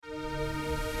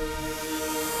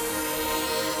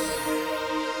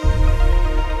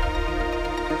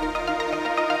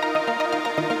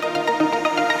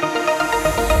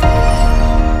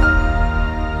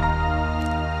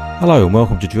Hello and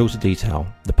welcome to Drill to Detail,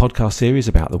 the podcast series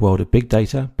about the world of big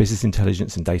data, business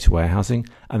intelligence and data warehousing,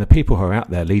 and the people who are out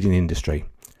there leading the industry.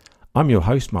 I'm your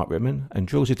host, Mark Rittman, and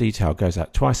Drill to Detail goes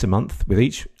out twice a month with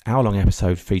each hour-long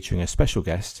episode featuring a special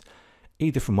guest,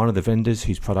 either from one of the vendors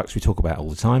whose products we talk about all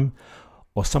the time,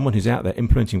 or someone who's out there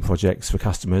implementing projects for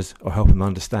customers or helping them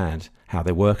understand how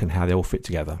they work and how they all fit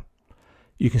together.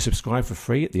 You can subscribe for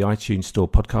free at the iTunes Store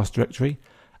podcast directory,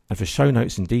 and for show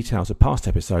notes and details of past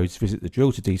episodes, visit the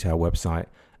Drill to Detail website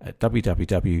at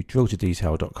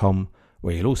www.drilltodetail.com,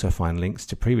 where you'll also find links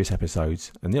to previous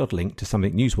episodes and the odd link to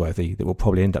something newsworthy that we'll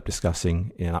probably end up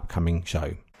discussing in an upcoming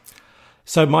show.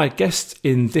 So my guest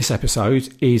in this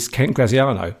episode is Kent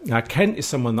Graziano. Now, Kent is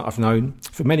someone that I've known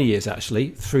for many years, actually,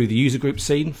 through the user group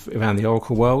scene around the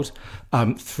Oracle world,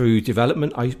 through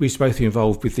development. We used to both be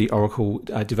involved with the Oracle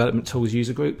Development Tools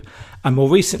user group. And more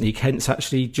recently, Kent's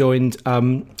actually joined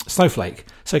Snowflake.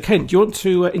 So, Kent, do you want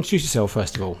to introduce yourself,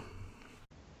 first of all?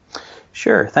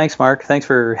 Sure. Thanks, Mark. Thanks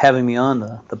for having me on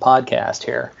the podcast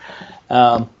here.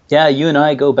 Yeah, you and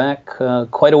I go back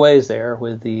quite a ways there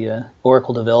with the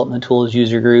Oracle Development Tools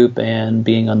user group and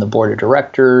being on the board of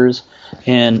directors.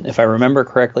 And if I remember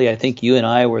correctly, I think you and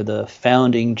I were the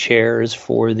founding chairs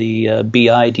for the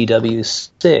BIDW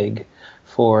SIG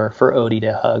for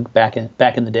ODDHUG back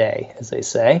in the day, as they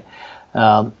say.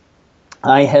 I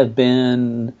have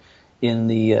been in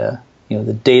the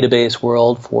the database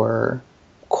world for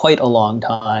quite a long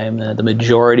time. The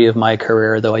majority of my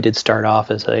career, though I did start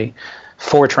off as a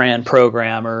Fortran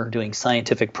programmer doing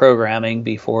scientific programming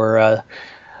before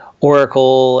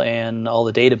Oracle and all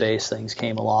the database things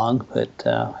came along. But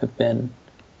I've been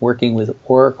working with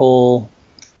Oracle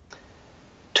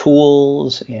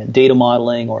tools and data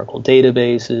modeling, Oracle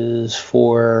databases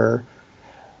for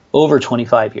over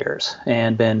 25 years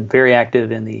and been very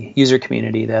active in the user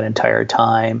community that entire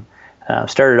time.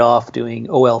 Started off doing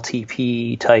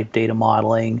OLTP type data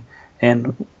modeling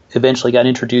and eventually got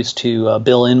introduced to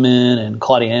Bill Inman and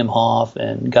Claudia Emhoff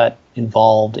and got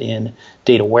involved in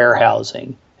data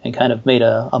warehousing and kind of made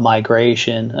a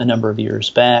migration a number of years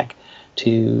back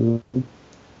to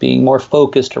being more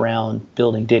focused around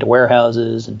building data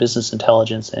warehouses and business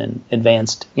intelligence and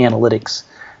advanced analytics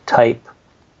type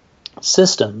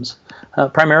systems,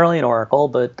 primarily in Oracle,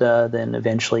 but then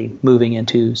eventually moving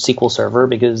into SQL Server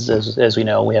because, as we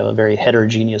know, we have a very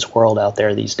heterogeneous world out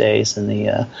there these days in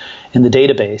the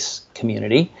database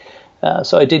community.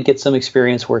 So I did get some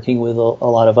experience working with a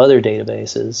lot of other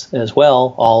databases as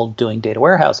well, all doing data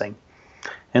warehousing.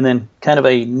 And then kind of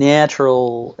a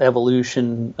natural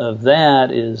evolution of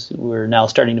that is we're now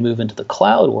starting to move into the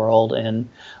cloud world, and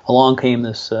along came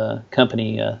this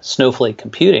company, Snowflake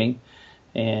Computing.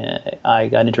 And I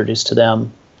got introduced to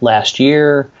them last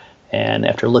year, and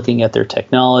after looking at their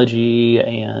technology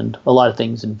and a lot of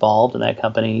things involved in that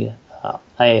company,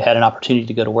 I had an opportunity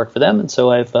to go to work for them, and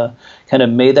so I've kind of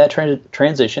made that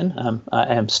transition.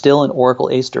 I am still an Oracle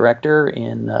ACE director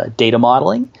in data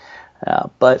modeling,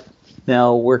 but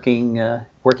now working in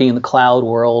the cloud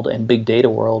world and big data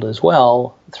world as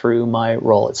well through my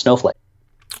role at Snowflake.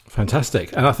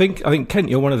 Fantastic, and I think Kent,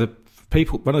 you're one of the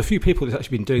few people that's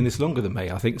actually been doing this longer than me.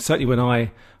 I think certainly when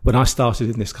I started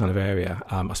in this kind of area,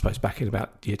 I suppose back in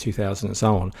about year 2000 and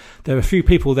so on, there were a few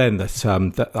people then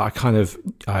that I kind of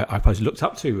I suppose looked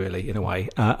up to really in a way,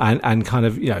 and kind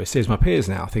of see as my peers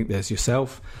now. I think there's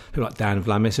yourself, people like Dan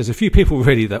Vlamis. There's a few people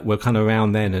really that were kind of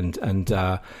around then and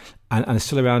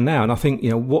still around now. And I think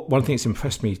one thing that's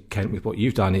impressed me, Kent, with what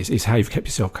you've done is how you've kept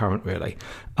yourself current really.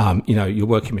 You're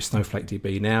working with Snowflake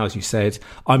DB now, as you said.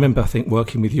 I remember, I think,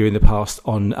 working with you in the past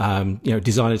on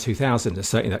Designer 2000 and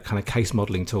certainly that kind of case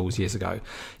modeling tools years ago.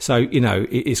 So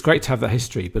it's great to have that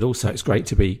history, but also it's great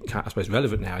to be, I suppose,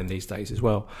 relevant now in these days as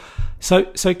well. So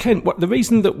Kent, the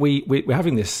reason that we're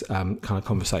having this kind of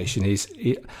conversation is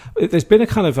there's been a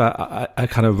kind of a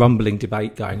kind of rumbling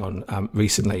debate going on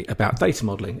recently about data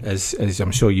modeling, as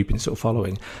I'm sure you've been sort of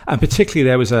following, and particularly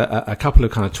there was a couple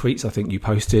of kind of tweets I think you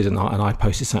posted and I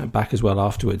posted something back as well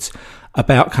afterwards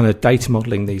about kind of data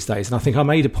modeling these days. And I think I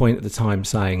made a point at the time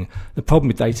saying the problem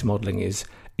with data modeling is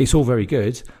it's all very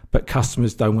good, but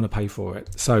customers don't want to pay for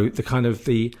it. So the kind of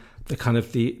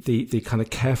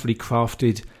carefully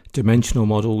crafted dimensional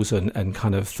models and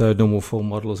kind of third normal form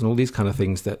models and all these kind of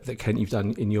things that Kent, you've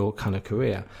done in your kind of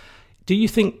career. Do you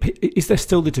think, is there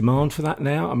still the demand for that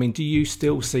now? I mean, do you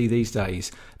still see these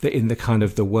days that in the kind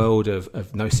of the world of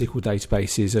NoSQL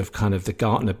databases, of kind of the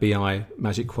Gartner BI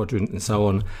Magic Quadrant and so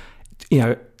on,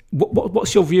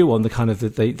 what's your view on the kind of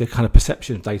the kind of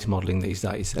perception of data modeling these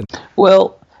days?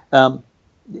 Well,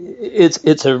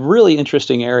 it's a really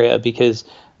interesting area because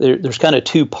there's kind of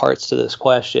two parts to this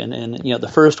question. And, the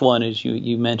first one is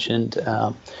you mentioned,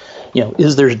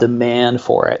 is there demand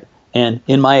for it? And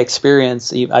in my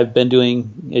experience, I've been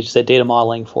doing, as you said, data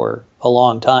modeling for a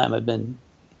long time. I've been,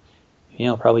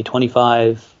 probably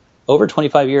over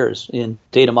 25 years in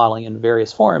data modeling in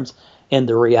various forms. And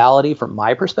the reality from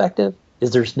my perspective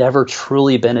is there's never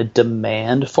truly been a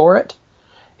demand for it.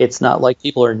 It's not like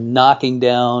people are knocking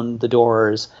down the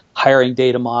doors, hiring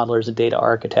data modelers and data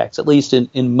architects, at least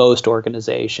in most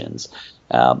organizations.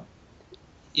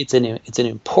 It's an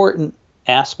important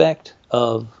aspect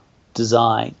of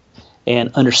design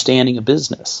and understanding a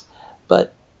business,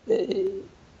 but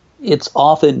it's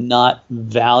often not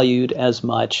valued as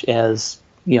much as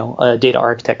a data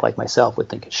architect like myself would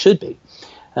think it should be.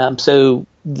 So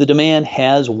the demand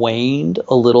has waned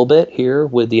a little bit here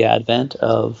with the advent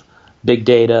of big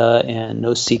data and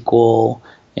NoSQL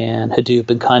and Hadoop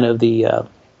and kind of the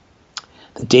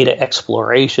data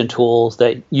exploration tools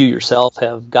that you yourself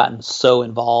have gotten so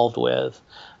involved with.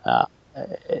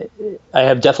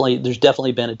 There's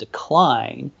definitely been a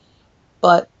decline,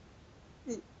 but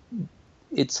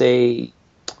it's a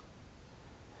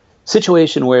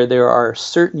situation where there are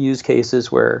certain use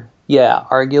cases where,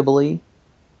 arguably,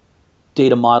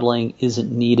 data modeling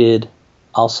isn't needed,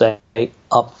 I'll say,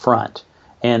 up front.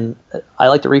 And I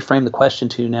like to reframe the question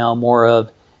to now more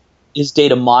of, is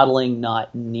data modeling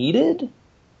not needed?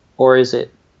 Or is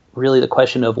it really the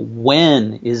question of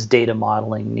when is data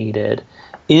modeling needed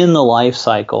in the life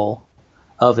cycle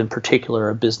of, in particular,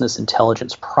 a business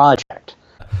intelligence project?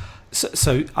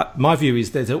 So my view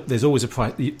is there's always a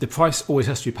price. The price always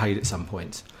has to be paid at some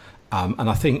point. And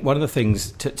I think one of the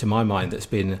things to my mind that's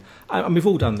been, and we've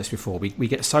all done this before, we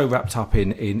get so wrapped up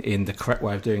in the correct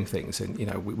way of doing things. And,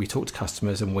 we talk to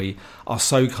customers and we are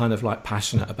so kind of like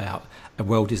passionate about a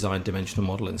well-designed dimensional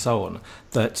model and so on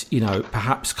that,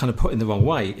 perhaps kind of put in the wrong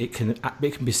way, it can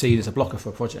be seen as a blocker for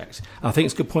a project. And I think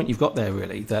it's a good point you've got there,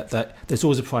 really, that there's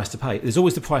always a price to pay. There's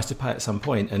always the price to pay at some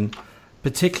point, and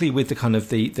particularly with the kind of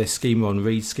the schema on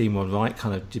read, schema on write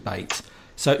kind of debate.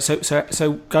 So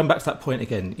going back to that point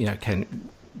again, Ken,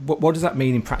 what does that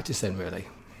mean in practice then, really?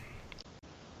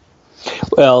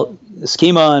 Well,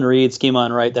 schema on read, schema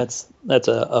on write, that's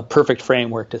a perfect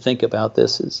framework to think about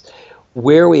this, is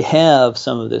where we have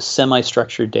some of this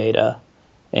semi-structured data,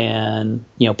 and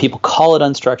people call it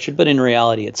unstructured, but in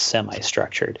reality it's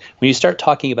semi-structured. When you start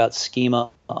talking about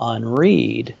schema on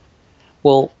read,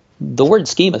 well, the word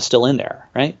schema is still in there,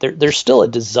 right? There's still a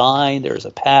design, there's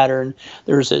a pattern,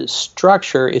 there's a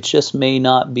structure. It just may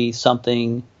not be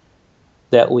something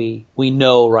that we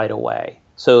know right away.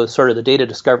 So sort of the data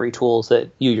discovery tools that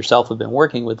you yourself have been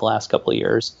working with the last couple of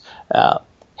years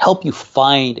help you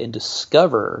find and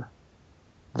discover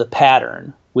the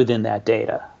pattern within that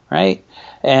data, right?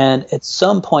 And at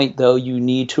some point, though, you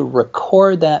need to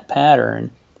record that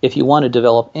pattern if you want to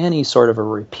develop any sort of a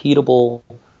repeatable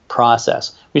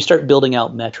process. We start building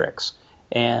out metrics,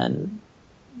 and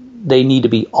they need to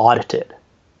be audited.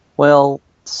 Well,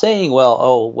 saying,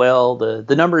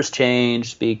 the numbers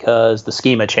changed because the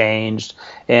schema changed,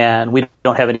 and we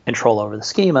don't have any control over the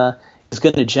schema, is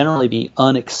going to generally be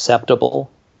unacceptable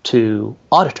to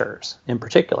auditors in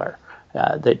particular.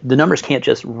 The numbers can't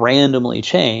just randomly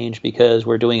change because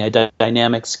we're doing a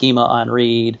dynamic schema on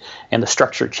read, and the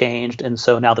structure changed, and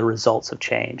so now the results have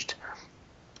changed.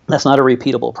 That's not a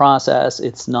repeatable process.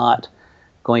 It's not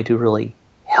going to really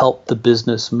help the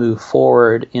business move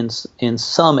forward in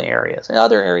some areas. In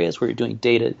other areas where you're doing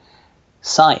data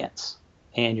science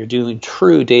and you're doing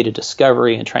true data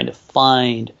discovery and trying to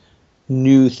find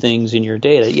new things in your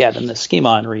data, then the schema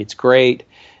on read's great,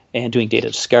 and doing data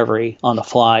discovery on the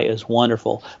fly is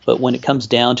wonderful. But when it comes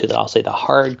down to I'll say the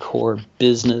hardcore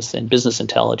business and business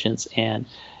intelligence and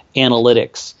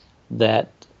analytics that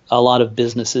a lot of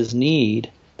businesses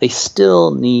need, they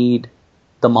still need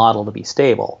the model to be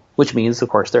stable, which means, of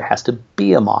course, there has to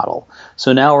be a model.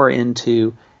 So now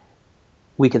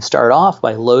we can start off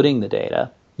by loading the data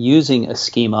using a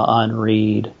schema on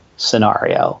read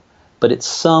scenario, but at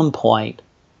some point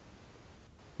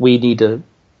we need to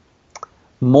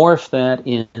morph that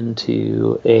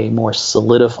into a more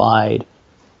solidified,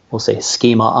 we'll say,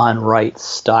 schema on write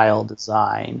style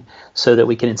design so that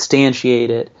we can instantiate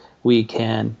it. We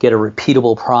can get a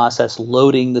repeatable process,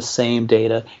 loading the same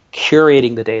data,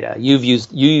 curating the data. You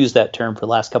used that term for the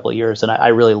last couple of years, and I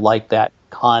really like that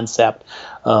concept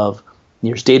of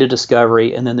there's data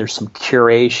discovery, and then there's some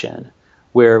curation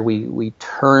where we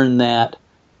turn that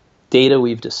data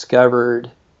we've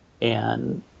discovered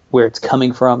and where it's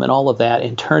coming from and all of that,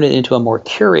 and turn it into a more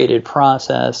curated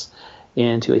process,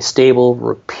 into a stable,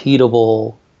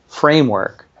 repeatable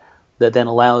framework that then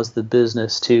allows the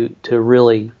business to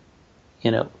really,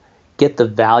 get the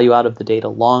value out of the data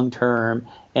long term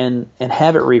and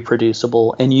have it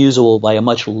reproducible and usable by a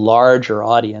much larger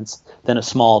audience than a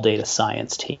small data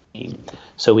science team.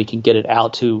 So we can get it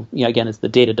out to, again, it's the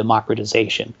data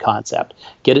democratization concept.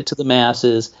 Get it to the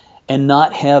masses and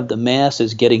not have the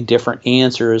masses getting different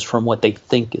answers from what they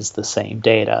think is the same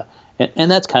data.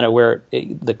 And that's kind of where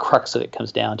the crux of it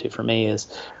comes down to for me, is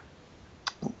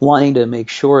wanting to make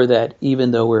sure that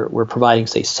even though we're providing,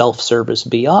 say, self-service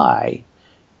BI,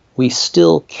 we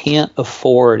still can't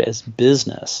afford as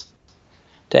business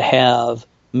to have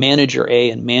manager A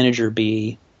and manager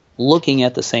B looking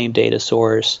at the same data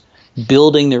source,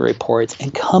 building the reports,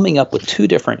 and coming up with two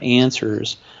different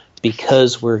answers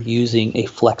because we're using a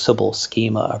flexible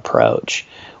schema approach.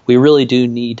 We really do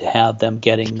need to have them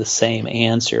getting the same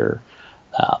answer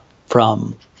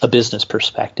from a business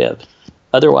perspective.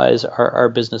 Otherwise, our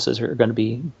businesses are going to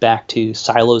be back to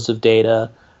silos of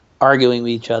data, arguing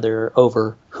with each other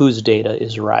over whose data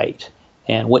is right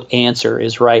and what answer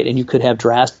is right. And you could have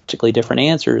drastically different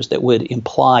answers that would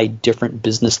imply different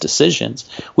business decisions,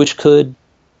 which could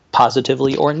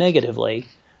positively or negatively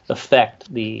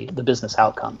affect the business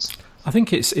outcomes. I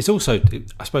think it's also,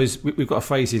 I suppose we've got a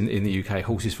phrase in the UK,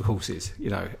 horses for courses,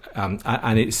 and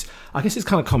I guess it's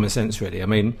kind of common sense, really. I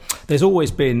mean, there's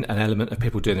always been an element of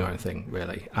people doing their own thing,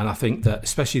 really. And I think that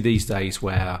especially these days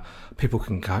where people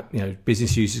can,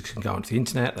 business users can go onto the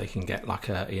internet, they can get like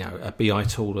a BI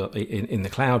tool in the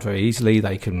cloud very easily,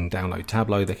 they can download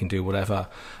Tableau, they can do whatever.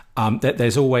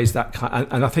 There's always that kind,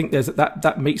 and I think there's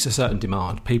that meets a certain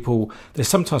demand.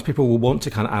 Sometimes people will want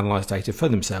to kind of analyze data for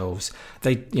themselves.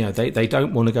 They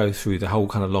don't want to go through the whole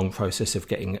kind of long process of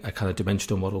getting a kind of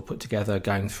dimensional model put together,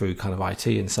 going through kind of IT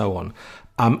and so on.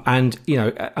 And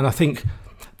I think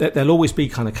there'll always be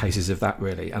kind of cases of that,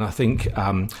 really. And I think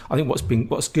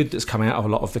what's good that's come out of a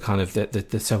lot of the kind of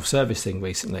the self-service thing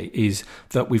recently is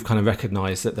that we've kind of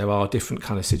recognised that there are different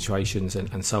kind of situations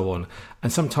and so on.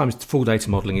 And sometimes full data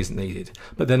modelling isn't needed.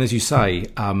 But then, as you say,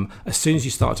 as soon as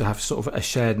you start to have sort of a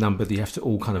shared number that you have to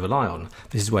all kind of rely on,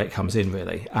 this is where it comes in,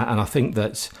 really. And I think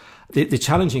that the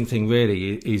challenging thing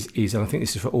really is, and I think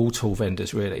this is for all tool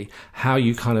vendors really, how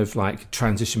you kind of like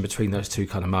transition between those two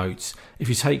kind of modes. If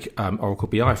you take Oracle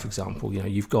BI, for example,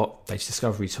 you've got data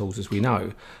discovery tools, as we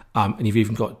know, and you've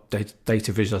even got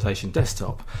data visualization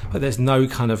desktop, but there's no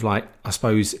kind of like, I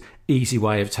suppose, easy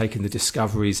way of taking the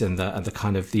discoveries and the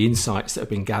kind of the insights that have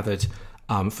been gathered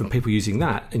from people using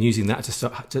that and using that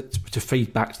to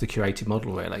feed back to the curated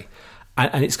model, really.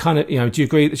 And it's kind of, do you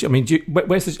agree? I mean, do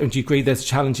you agree there's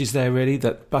challenges there, really?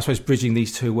 That I suppose bridging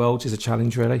these two worlds is a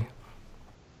challenge, really?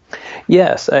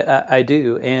 Yes, I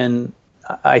do. And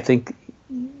I think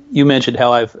you mentioned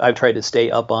how I've tried to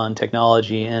stay up on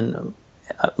technology, and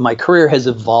my career has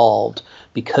evolved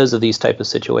because of these type of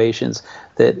situations,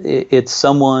 that it's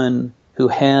someone who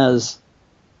has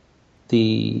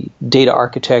the data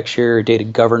architecture, data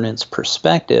governance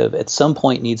perspective at some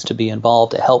point needs to be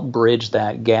involved to help bridge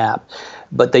that gap.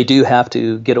 But they do have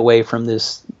to get away from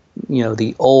this,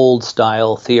 the old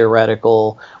style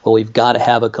theoretical, well, we've got to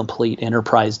have a complete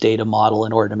enterprise data model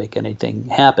in order to make anything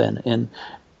happen.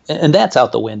 And that's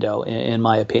out the window, in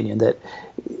my opinion. That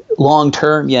long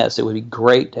term, yes, it would be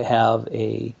great to have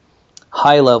a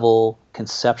high level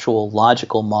conceptual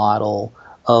logical model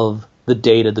of the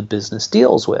data the business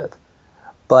deals with.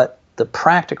 But the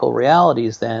practical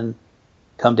realities then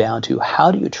come down to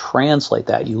how do you translate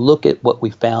that? You look at what we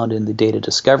found in the data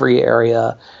discovery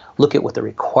area, look at what the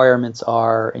requirements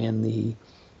are in the,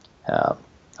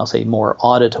 I'll say, more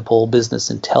auditable business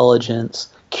intelligence,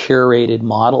 curated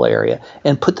model area,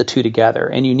 and put the two together.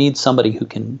 And you need somebody who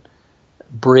can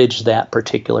bridge that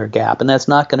particular gap. And that's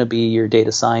not going to be your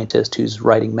data scientist who's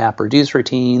writing MapReduce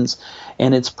routines,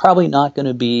 and it's probably not going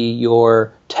to be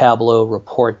your Tableau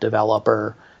report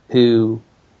developer who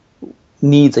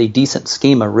needs a decent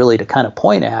schema really to kind of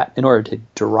point at in order to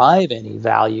derive any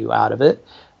value out of it.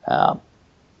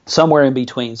 Somewhere in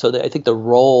between. So I think the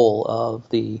role of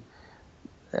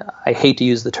I hate to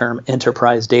use the term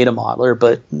enterprise data modeler,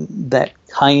 but that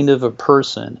kind of a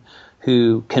person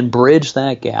who can bridge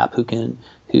that gap, who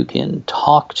can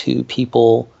talk to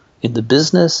people in the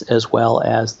business as well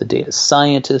as the data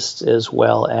scientists, as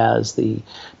well as the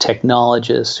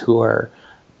technologists who are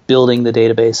building the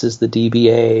databases, the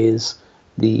DBAs,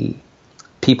 the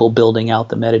people building out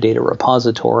the metadata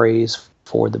repositories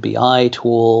for the BI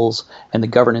tools, and the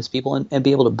governance people, and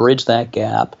be able to bridge that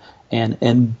gap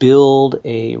and build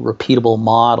a repeatable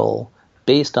model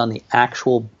based on the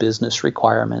actual business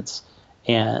requirements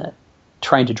and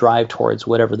trying to drive towards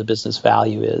whatever the business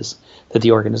value is that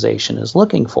the organization is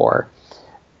looking for.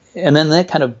 And then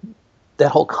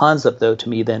that whole concept, though, to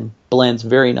me then blends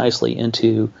very nicely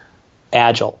into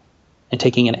Agile and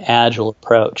taking an Agile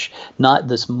approach, not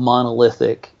this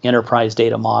monolithic enterprise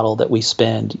data model that we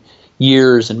spend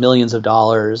years and millions of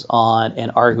dollars on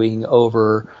and arguing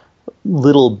over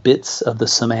little bits of the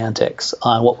semantics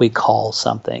on what we call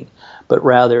something, but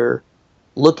rather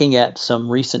looking at some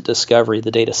recent discovery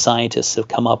the data scientists have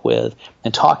come up with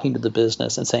and talking to the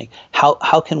business and saying,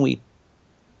 how can we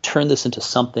turn this into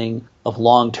something of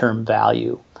long-term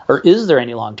value? Or is there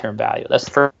any long-term value? That's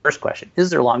the first question. Is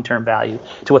there long-term value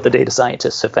to what the data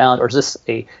scientists have found? Or is this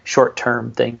a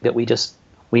short-term thing that we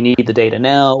need the data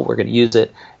now, we're going to use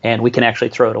it, and we can actually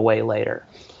throw it away later?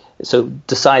 So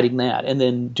deciding that, and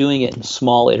then doing it in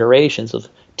small iterations of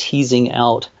teasing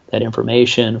out that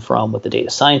information from what the data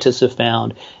scientists have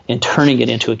found and turning it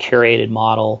into a curated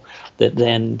model that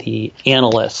then the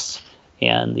analysts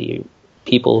and the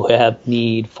people who have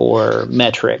need for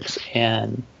metrics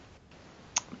and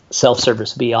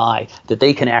self-service BI, that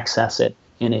they can access it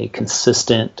in a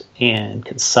consistent and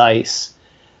concise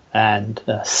and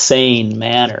sane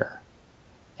manner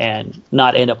and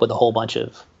not end up with a whole bunch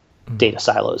of data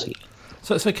silos again.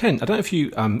 So Ken, I don't know if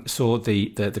you saw the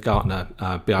Gartner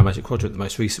BI Magic Quadrant, the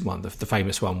most recent one, the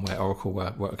famous one where Oracle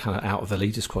were kind of out of the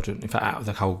leaders quadrant. In fact, out of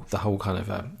the whole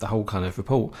kind of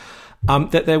report.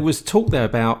 That there was talk there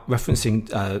about referencing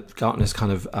Gartner's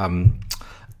kind of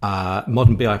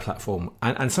modern BI platform,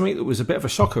 and something that was a bit of a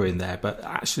shocker in there, but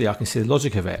actually I can see the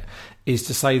logic of it, is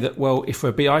to say that, well, if for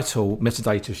a BI tool,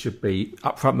 metadata should be,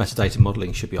 upfront metadata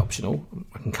modeling should be optional.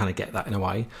 I can kind of get that in a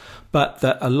way, but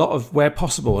that a lot of, where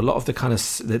possible, a lot of the kind of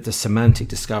the semantic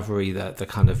discovery, the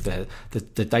kind of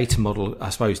the data model, I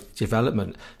suppose,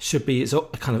 development should be as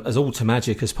kind of as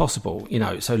automagic as possible.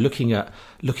 So looking at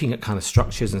kind of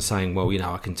structures and saying, well,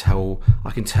 I can tell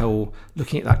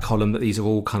looking at that column that these are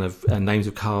all kind of names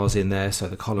of cars in there. So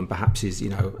the column perhaps is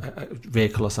a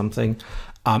vehicle or something.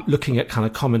 Looking at kind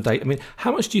of common data. I mean,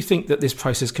 how much do you think that this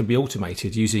process can be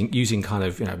automated using kind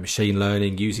of machine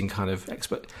learning, using kind of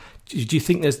expert? Do you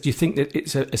think that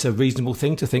it's a reasonable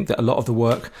thing to think that a lot of the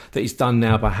work that is done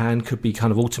now by hand could be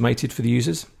kind of automated for the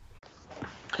users?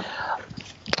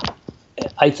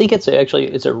 I think it's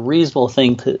a reasonable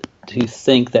thing to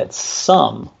think that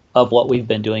some of what we've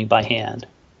been doing by hand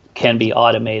can be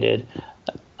automated.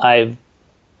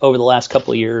 Over the last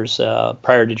couple of years,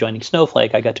 prior to joining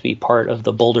Snowflake, I got to be part of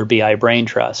the Boulder BI Brain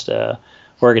Trust,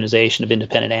 organization of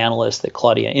independent analysts that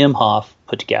Claudia Imhoff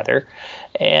put together.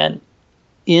 And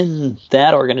in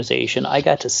that organization, I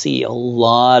got to see a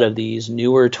lot of these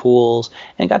newer tools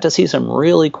and got to see some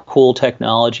really cool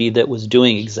technology that was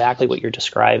doing exactly what you're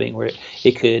describing, where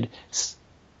it could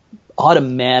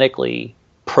automatically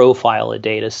profile a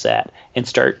data set and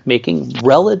start making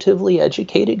relatively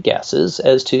educated guesses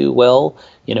as to, well,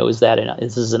 is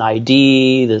this an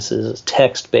ID, this is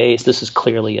text-based, this is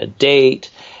clearly a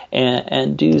date,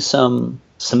 and do some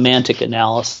semantic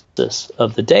analysis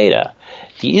of the data.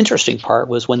 The interesting part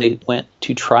was when they went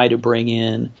to try to bring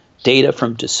in data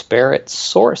from disparate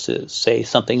sources, say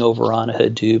something over on a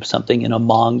Hadoop, something in a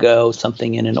Mongo,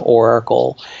 something in an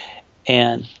Oracle,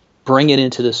 and bring it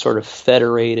into this sort of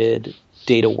federated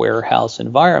data warehouse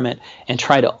environment and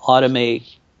try to automate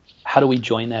how do we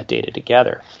join that data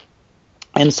together.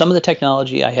 And some of the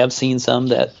technology, I have seen some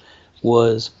that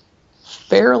was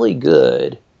fairly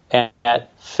good at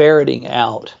ferreting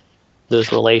out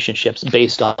those relationships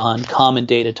based on common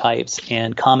data types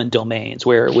and common domains,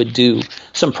 where it would do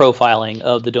some profiling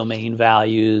of the domain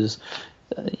values,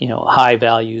 high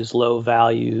values, low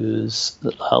values,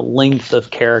 length of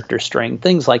character string,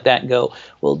 things like that, and go,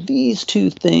 well, these two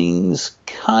things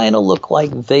kind of look like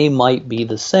they might be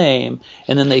the same.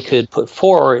 And then they could put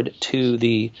forward to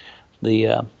the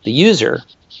user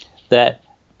that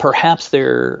perhaps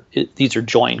these are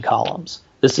joined columns.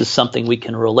 This is something we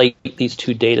can relate these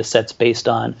two data sets based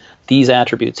on these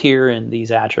attributes here and these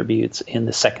attributes in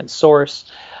the second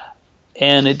source.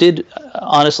 And it did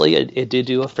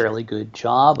do a fairly good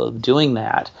job of doing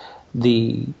that.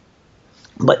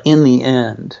 But in the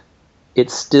end,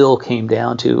 it still came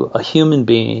down to a human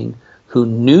being who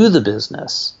knew the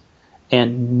business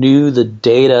and knew the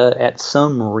data at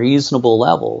some reasonable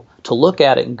level to look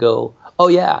at it and go, oh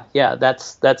yeah,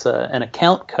 that's an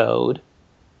account code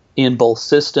in both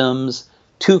systems,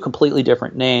 two completely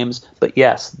different names, but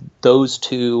yes,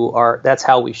 that's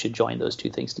how we should join those two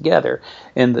things together.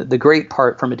 And the great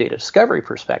part from a data discovery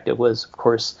perspective was, of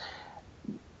course,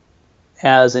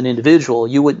 as an individual,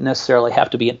 you wouldn't necessarily have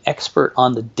to be an expert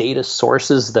on the data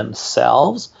sources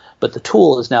themselves, but the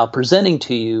tool is now presenting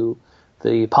to you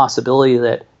the possibility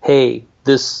that, hey,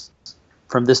 this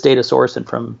from this data source and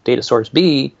from data source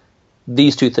B,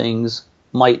 these two things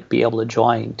might be able to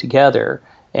join together.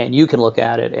 And you can look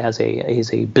at it as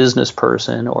a business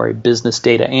person or a business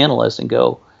data analyst and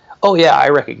go, oh yeah, I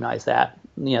recognize that.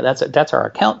 That's our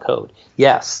account code.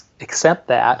 Yes, accept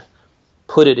that,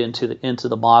 put it into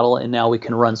the model, and now we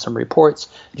can run some reports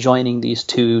joining these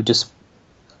two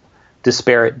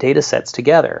disparate data sets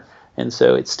together. And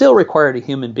so it still required a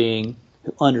human being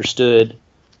who understood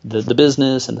the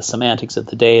business and the semantics of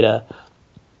the data.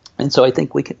 And so I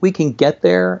think we can get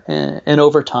there, and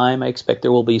over time I expect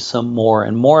there will be some more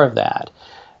and more of that.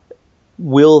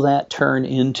 Will that turn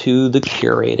into the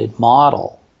curated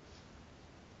model?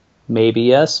 Maybe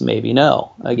yes, maybe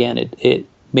no. Again, it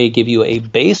may give you a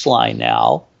baseline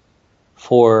now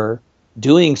for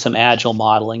doing some agile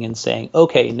modeling and saying,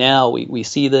 okay, now we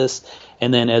see this,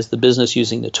 and then as the business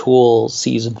using the tool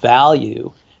sees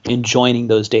value in joining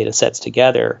those data sets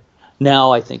together,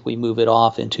 now I think we move it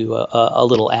off into a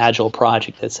little agile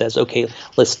project that says, okay,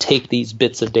 let's take these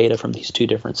bits of data from these two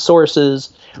different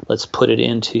sources, let's put it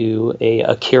into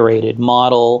a curated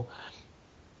model,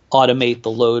 automate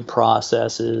the load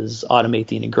processes, automate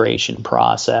the integration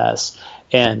process,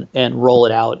 and roll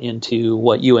it out into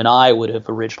what you and I would have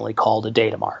originally called a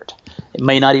data mart. It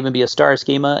may not even be a star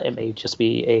schema. It may just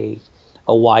be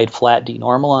a wide, flat,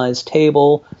 denormalized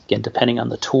table. Again, depending on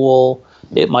the tool,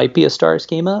 it might be a star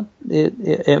schema.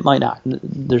 It might not.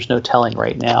 There's no telling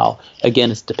right now. Again,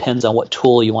 it depends on what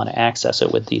tool you want to access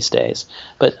it with these days.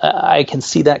 But I can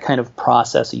see that kind of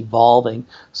process evolving.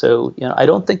 So I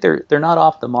don't think they're not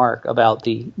off the mark about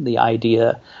the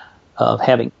idea of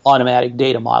having automatic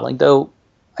data modeling, though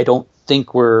I don't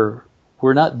think we're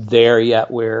not there yet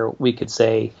where we could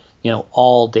say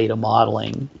all data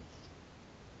modeling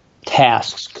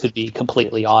tasks could be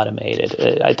completely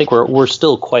automated. I think we're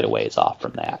still quite a ways off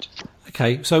from that.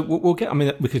 Okay, so we'll get. I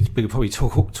mean, we could probably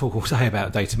talk all day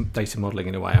about data modeling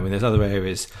in a way. I mean, there's other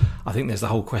areas. I think there's the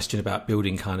whole question about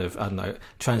building kind of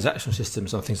transactional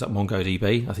systems on things like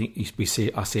MongoDB. I think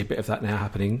I see a bit of that now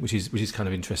happening, which is kind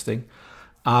of interesting.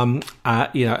 And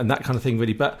that kind of thing,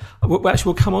 really. But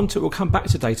we'll come back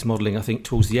to data modeling, I think,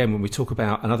 towards the end when we talk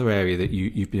about another area that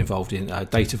you've been involved in,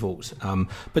 Data Vault.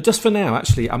 But just for now,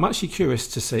 I'm actually curious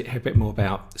to hear a bit more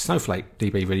about Snowflake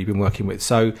DB, really, you've been working with.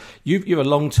 So you're a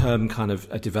long-term kind of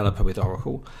a developer with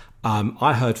Oracle.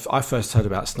 I first heard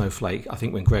about Snowflake, I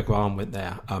think, when Greg Rahn went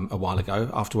there a while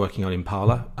ago after working on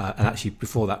Impala, and actually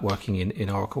before that working in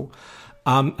Oracle.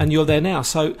 And you're there now.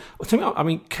 So tell me, I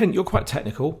mean, Kent, you're quite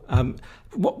technical.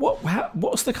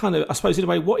 What's the kind of, I suppose in a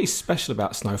way, what is special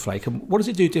about Snowflake, and what does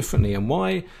it do differently, and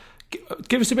why?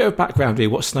 Give us a bit of background really,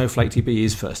 what Snowflake DB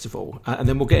is first of all, and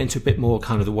then we'll get into a bit more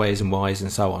kind of the ways and whys and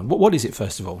so on. What is it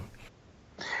first of all?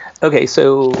 Okay,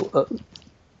 so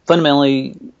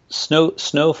fundamentally,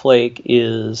 Snowflake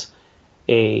is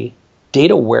a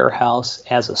data warehouse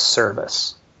as a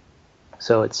service.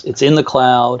 So it's in the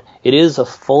cloud. It is a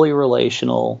fully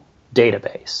relational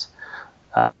database.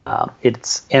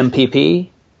 It's MPP,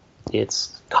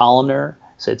 it's columnar,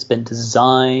 so it's been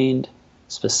designed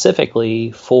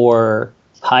specifically for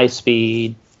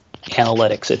high-speed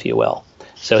analytics, if you will.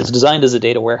 So it's designed as a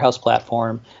data warehouse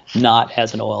platform, not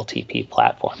as an OLTP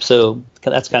platform. So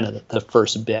that's kind of the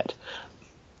first bit.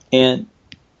 And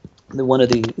one of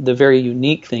the very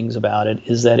unique things about it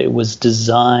is that it was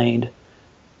designed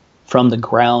from the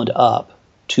ground up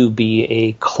to be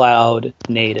a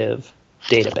cloud-native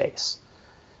database.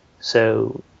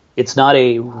 So it's not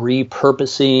a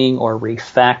repurposing or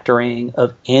refactoring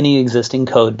of any existing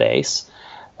code base.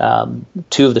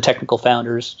 Two of the technical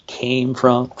founders came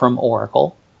from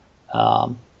Oracle,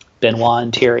 Benoit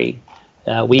and Thierry.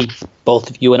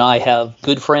 Both you and I have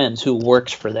good friends who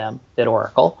worked for them at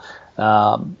Oracle.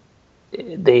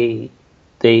 They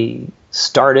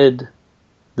started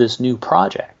this new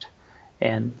project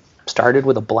and started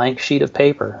with a blank sheet of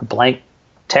paper, a blank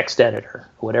text editor,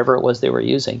 whatever it was they were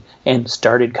using, and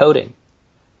started coding.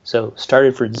 So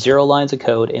started for 0 lines of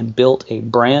code and built a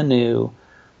brand new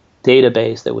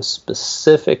database that was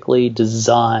specifically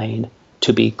designed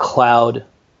to be cloud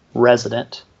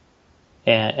resident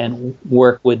and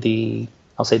work with the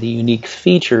unique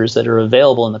features that are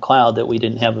available in the cloud that we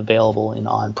didn't have available in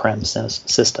on-prem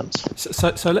systems.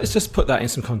 So let's just put that in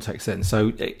some context then.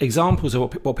 So examples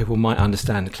of what people might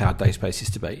understand cloud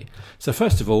databases to be. So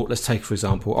first of all, let's take, for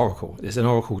example, Oracle. There's an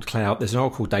Oracle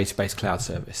database cloud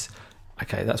service.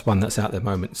 Okay, that's one that's out there at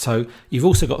the moment. So you've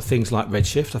also got things like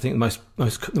Redshift. I think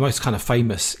the most kind of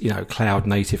famous, cloud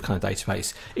native kind of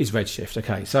database is Redshift.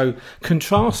 Okay, so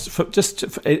contrast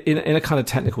in a kind of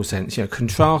technical sense,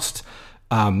 contrast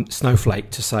Snowflake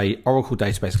to say Oracle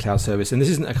Database Cloud Service, and this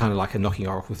isn't a kind of like a knocking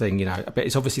Oracle thing, but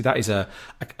it's obviously that is an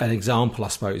example, I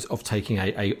suppose, of taking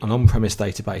an on-premise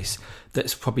database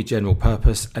that's probably general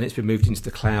purpose, and it's been moved into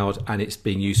the cloud, and it's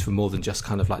being used for more than just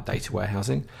kind of like data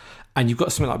warehousing. And you've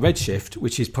got something like Redshift,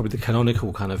 which is probably the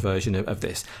canonical kind of version of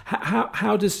this.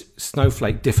 How does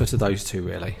Snowflake differ to those two,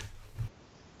 really?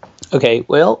 Okay,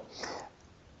 well,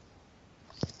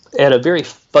 at a very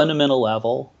fundamental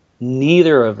level,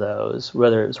 neither of those,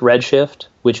 whether it's Redshift,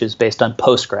 which is based on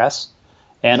Postgres,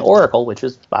 and Oracle, which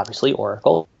is obviously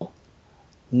Oracle,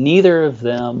 neither of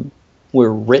them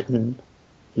were written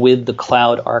with the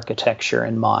cloud architecture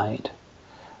in mind.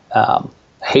 I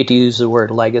hate to use the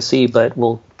word legacy, but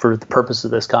for the purpose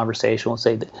of this conversation, we'll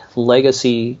say that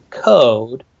legacy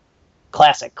code,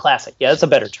 classic, yeah, that's a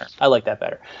better term. I like that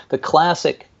better. The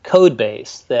classic code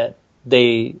base that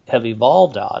they have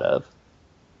evolved out of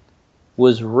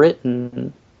was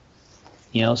written,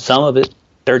 some of it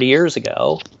 30 years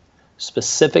ago,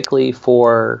 specifically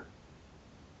for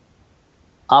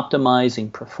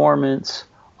optimizing performance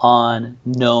on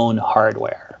known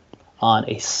hardware, on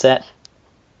a set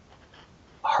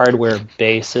hardware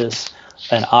basis,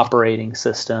 an operating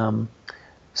system,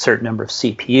 certain number of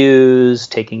CPUs,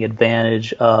 taking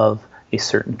advantage of a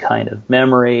certain kind of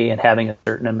memory and having a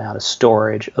certain amount of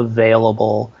storage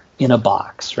available in a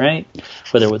box, right?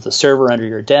 Whether it was a server under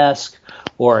your desk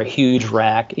or a huge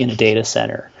rack in a data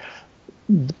center.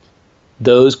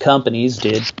 Those companies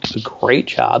did a great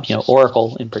job,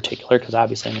 Oracle in particular, because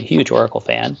obviously I'm a huge Oracle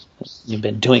fan. You've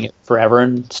been doing it forever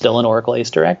and still an Oracle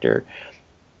ACE director.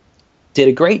 Did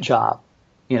a great job,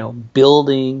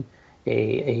 building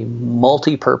a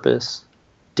multi-purpose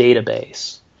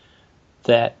database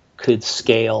that could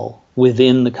scale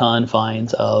within the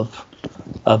confines of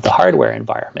the hardware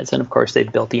environments. And of course,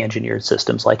 they've built the engineered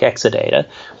systems like Exadata,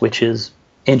 which is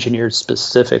engineered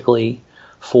specifically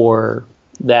for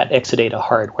that Exadata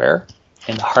hardware.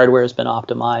 And the hardware has been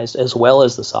optimized as well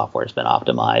as the software has been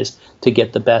optimized to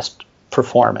get the best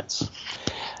performance.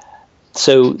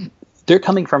 So they're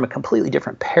coming from a completely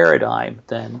different paradigm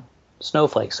than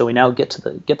Snowflake. So we now get to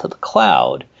the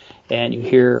cloud, and you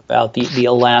hear about the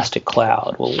elastic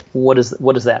cloud. Well, what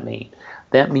does that mean?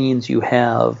 That means you're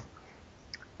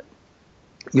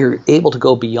able to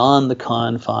go beyond the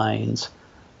confines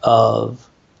of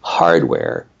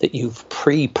hardware that you've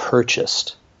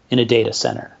pre-purchased in a data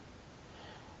center.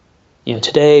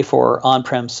 Today for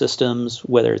on-prem systems,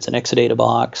 whether it's an Exadata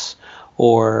box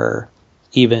or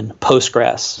even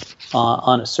Postgres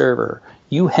on a server,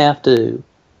 you have to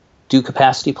do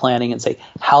capacity planning and say,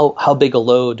 how big a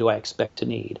load do I expect to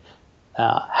need?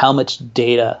 How much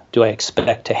data do I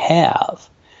expect to have?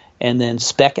 And then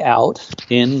spec out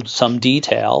in some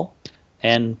detail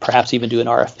and perhaps even do an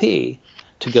RFP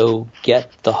to go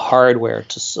get the hardware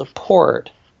to support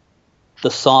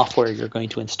the software you're going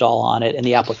to install on it and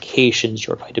the applications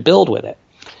you're going to build with it.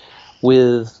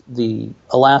 With the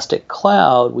Elastic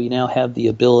Cloud, we now have the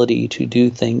ability to do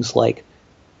things like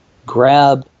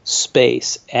grab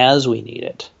space as we need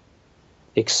it,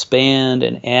 expand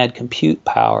and add compute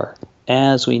power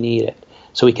as we need it.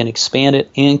 So we can expand it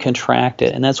and contract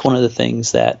it. And that's one of the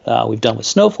things that we've done with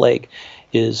Snowflake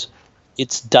is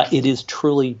it is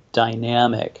truly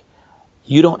dynamic.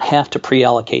 You don't have to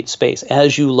pre-allocate space.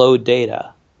 As you load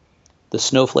data, the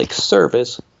Snowflake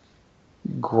service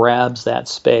grabs that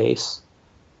space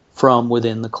from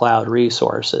within the cloud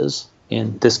resources.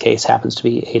 In this case, happens to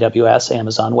be AWS,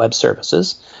 Amazon Web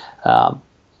Services.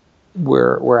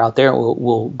 We're out there.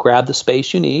 We'll grab the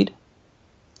space you need.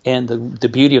 And the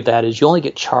beauty of that is you only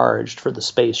get charged for the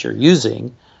space you're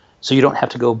using, so you don't have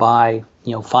to go buy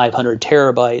 500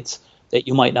 terabytes that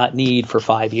you might not need for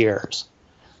 5 years.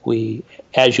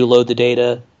 As you load the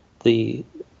data, the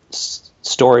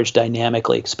storage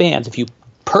dynamically expands. If you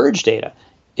purge data,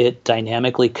 it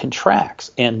dynamically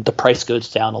contracts, and the price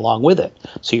goes down along with it.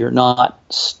 So you're not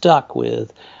stuck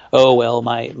with,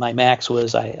 my max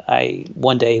was I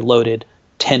one day loaded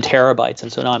 10 terabytes,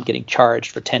 and so now I'm getting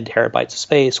charged for 10 terabytes of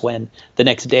space when the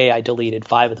next day I deleted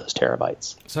 5 of those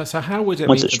terabytes. So how would it?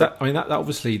 That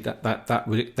obviously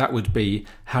that would be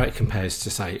how it compares to,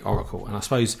 say, Oracle. And I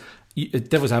suppose a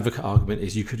devil's advocate argument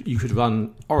is you could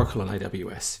run Oracle on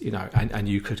AWS, and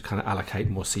you could kind of allocate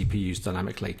more CPUs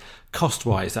dynamically. Cost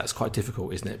wise, that's quite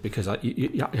difficult, isn't it? Because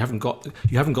you haven't got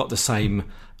the same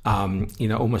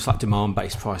almost like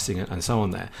demand-based pricing and so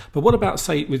on there. But what about,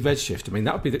 say, with Redshift? I mean,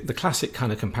 that would be the classic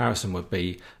kind of comparison would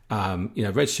be,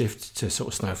 Redshift to sort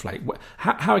of Snowflake.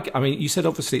 You said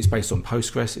obviously it's based on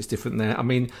Postgres, it's different there. I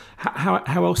mean,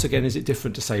 how else again is it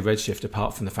different to, say, Redshift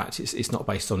apart from the fact it's not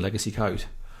based on legacy code?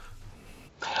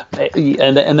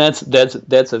 And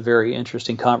that's a very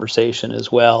interesting conversation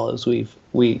as well. As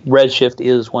Redshift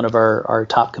is one of our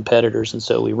top competitors, and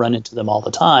so we run into them all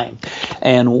the time.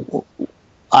 And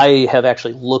I have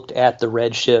actually looked at the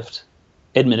Redshift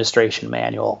administration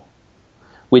manual,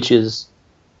 which is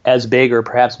as big or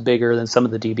perhaps bigger than some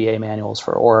of the DBA manuals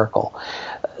for Oracle.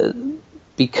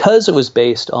 Because it was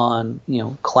based on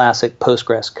classic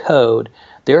Postgres code,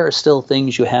 there are still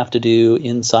things you have to do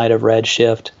inside of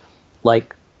Redshift,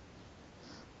 like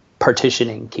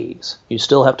partitioning keys. You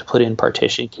still have to put in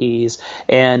partition keys,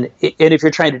 and if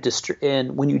you're trying to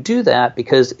and when you do that,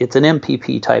 because it's an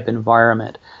MPP type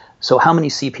environment, so how many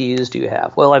CPUs do you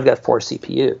have? Well, I've got 4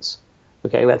 CPUs.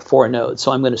 Okay, I've got 4 nodes,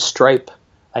 so I'm going to stripe.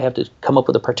 I have to come up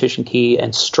with a partition key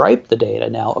and stripe the data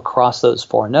now across those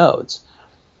 4 nodes.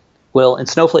 Well, in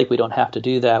Snowflake, we don't have to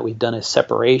do that. We've done a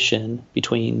separation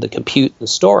between the compute and the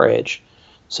storage.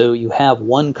 So you have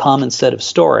one common set of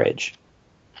storage,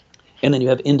 and then you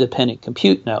have independent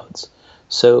compute nodes.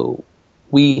 So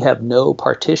we have no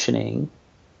partitioning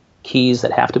keys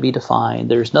that have to be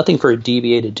defined. There's nothing for a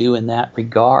DBA to do in that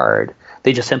regard.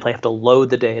 They just simply have to load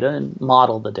the data and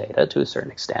model the data to a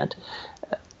certain extent.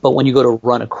 But when you go to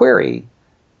run a query,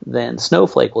 then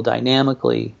Snowflake will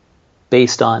dynamically,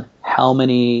 based on how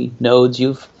many nodes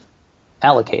you've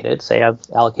allocated, say I've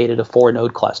allocated a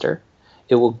 4-node cluster,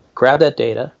 it will grab that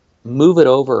data, move it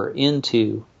over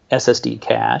into SSD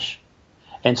cache,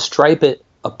 and stripe it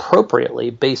appropriately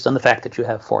based on the fact that you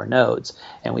have 4 nodes.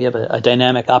 And we have a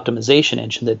dynamic optimization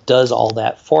engine that does all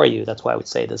that for you. That's why I would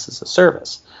say this is a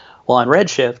service. Well, on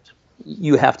Redshift,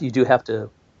 you do have to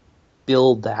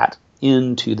build that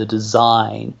into the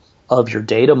design of your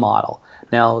data model.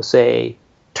 Now, say,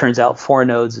 turns out 4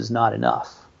 nodes is not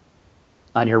enough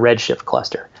on your Redshift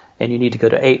cluster, and you need to go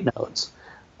to 8 nodes.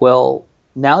 Well,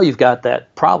 now you've got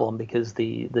that problem because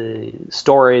the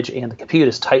storage and the compute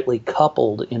is tightly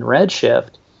coupled in Redshift.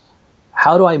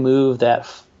 How do I move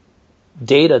that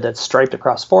data that's striped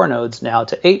across 4 nodes now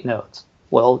to 8 nodes?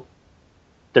 Well,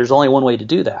 there's only one way to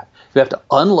do that. You have to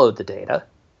unload the data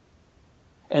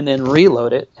and then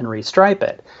reload it and restripe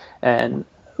it. And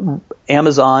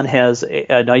Amazon has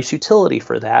a nice utility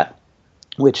for that,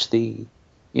 which the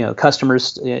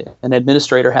customers, an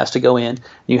administrator has to go in.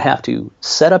 You have to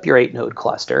set up your 8-node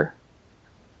cluster,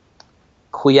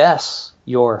 quiesce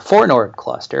your 4-node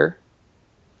cluster,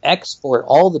 export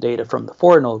all the data from the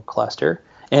 4-node cluster,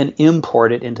 and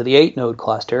import it into the 8-node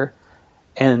cluster,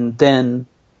 and then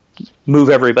move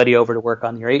everybody over to work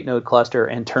on your 8-node cluster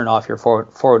and turn off your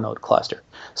 4-node cluster.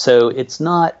 So it's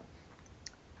not,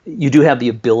 you do have the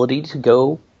ability to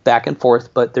go back and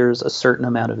forth, but there's a certain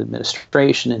amount of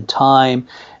administration and time,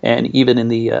 and even in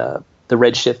the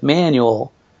Redshift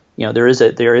manual, there is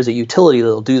a utility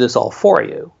that'll do this all for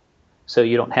you. So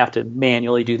you don't have to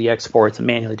manually do the exports and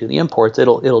manually do the imports.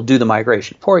 It'll do the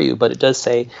migration for you, but it does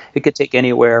say it could take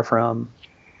anywhere from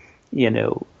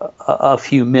a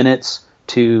few minutes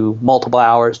to multiple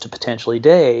hours to potentially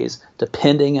days,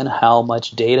 depending on how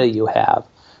much data you have.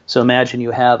 So imagine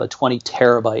you have a 20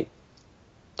 terabyte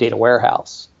data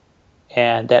warehouse,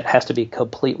 and that has to be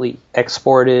completely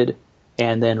exported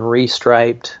and then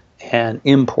restriped and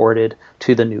imported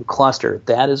to the new cluster.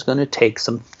 That is going to take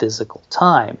some physical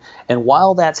time. And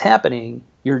while that's happening,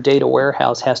 your data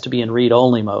warehouse has to be in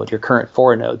read-only mode, your current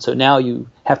 4 node. So now you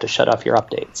have to shut off your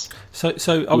updates.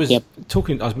 So I was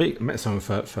met someone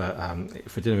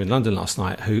for dinner in London last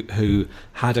night who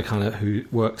had who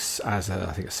works as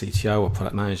I think a CTO or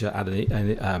product manager at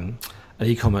an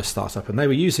e-commerce startup, and they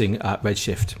were using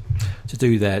Redshift to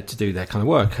do their kind of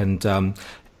work. And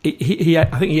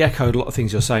I think he echoed a lot of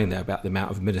things you're saying there about the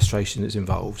amount of administration that's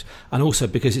involved, and also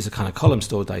because it's a kind of column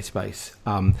store database,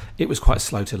 it was quite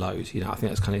slow to load. I think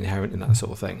that's kind of inherent in that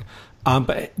sort of thing.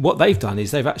 But what they've done is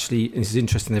they've actually, and this is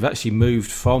interesting, they've actually moved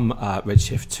from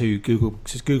Redshift to Google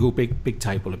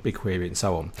Bigtable and BigQuery and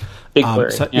so on.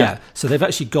 BigQuery, so they've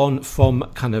actually gone from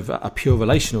kind of a pure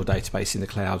relational database in the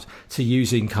cloud to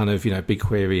using kind of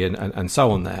BigQuery and so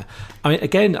on there. I mean,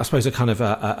 again, I suppose a kind of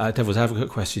a devil's advocate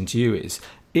question to you is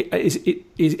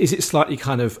it slightly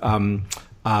kind of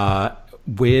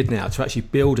weird now to actually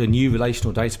build a new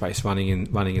relational database running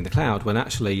in the cloud when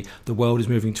actually the world is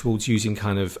moving towards using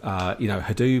kind of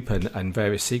Hadoop and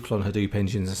various SQL on Hadoop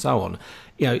engines and so on.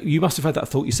 You must have had that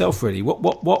thought yourself, really.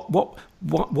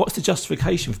 What's the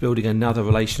justification for building another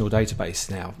relational database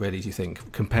now, really, do you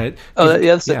think, compared?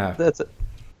 That's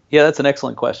an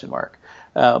excellent question, Mark.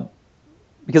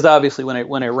 Because obviously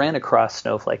when I ran across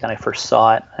Snowflake and I first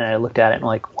saw it and I looked at it and I'm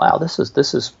like, wow, this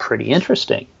is pretty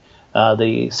interesting.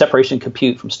 The separation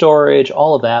compute from storage,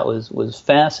 all of that was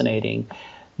fascinating.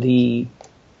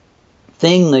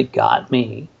 thing that got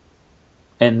me,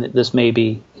 and this may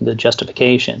be the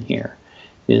justification here,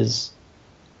 is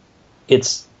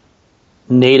it's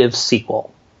native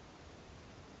SQL.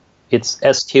 It's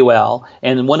SQL,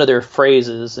 and one of their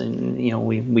phrases, and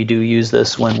we do use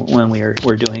this when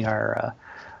we're doing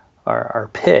our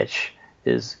pitch,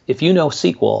 is if you know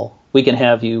SQL, we can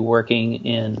have you working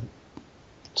in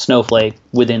Snowflake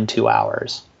within 2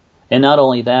 hours. And not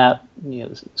only that,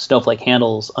 Snowflake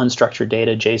handles unstructured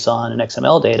data, JSON and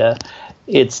XML data.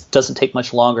 It doesn't take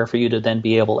much longer for you to then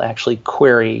be able to actually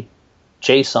query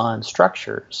JSON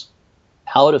structures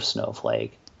out of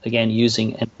Snowflake, again,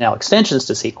 using now extensions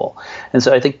to SQL. And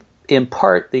so I think in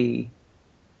part of the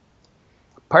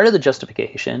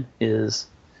justification is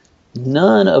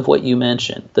none of what you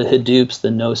mentioned, the Hadoops, the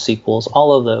NoSQLs,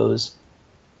 all of those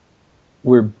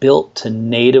were built to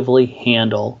natively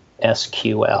handle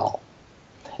SQL.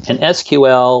 And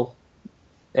SQL,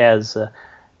 as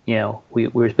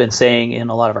we've been saying in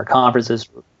a lot of our conferences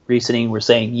recently, we're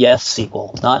saying yes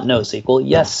SQL, not NoSQL,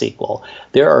 yes SQL.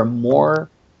 There are more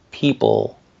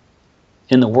people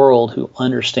in the world who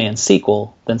understand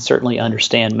SQL than certainly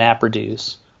understand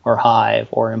MapReduce or Hive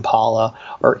or Impala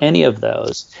or any of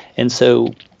those. And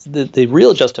so the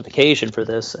real justification for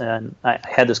this, and I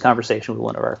had this conversation with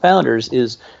one of our founders,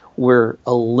 is we're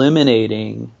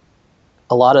eliminating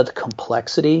a lot of the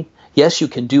complexity. Yes, you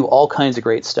can do all kinds of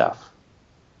great stuff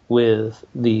with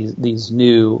these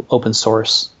new open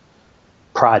source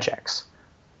projects,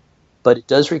 but it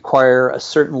does require a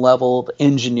certain level of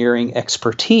engineering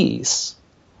expertise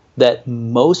that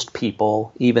most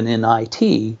people, even in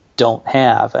IT, don't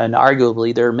have. And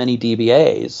arguably, there are many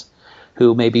DBAs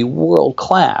who may be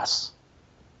world-class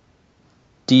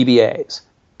DBAs,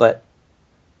 but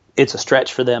it's a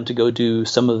stretch for them to go do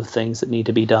some of the things that need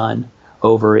to be done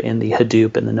over in the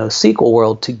Hadoop and the NoSQL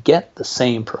world to get the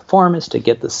same performance, to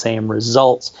get the same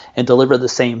results, and deliver the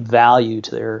same value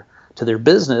to their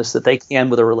business that they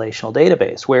can with a relational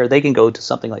database, where they can go to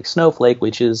something like Snowflake,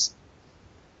 which is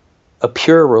a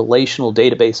pure relational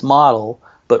database model,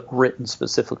 but written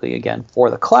specifically, again, for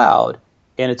the cloud.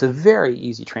 And it's a very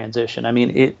easy transition. I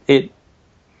mean, it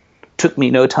took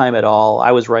me no time at all.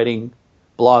 I was writing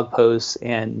blog posts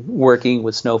and working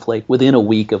with Snowflake within a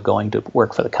week of going to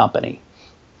work for the company.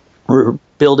 We're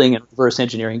building and reverse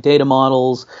engineering data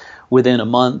models within a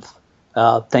month.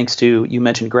 Thanks to, you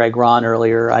mentioned Greg Ron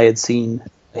earlier, I had seen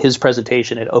his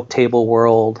presentation at Oak Table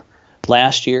World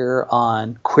last year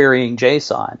on querying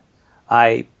JSON.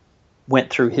 I went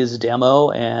through his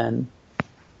demo, and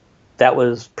that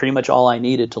was pretty much all I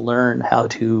needed to learn how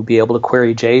to be able to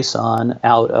query JSON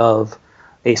out of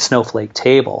a Snowflake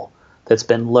table that's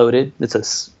been loaded. It's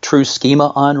a true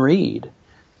schema on read.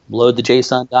 Load the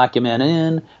JSON document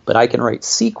in, but I can write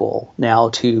SQL now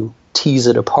to tease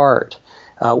it apart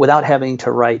without having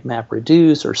to write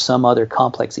MapReduce or some other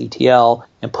complex ETL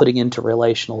and putting into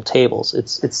relational tables.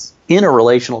 It's in a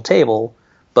relational table,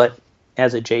 but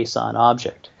as a JSON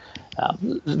object.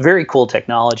 Very cool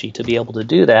technology to be able to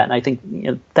do that, and I think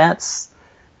that's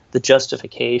the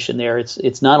justification there.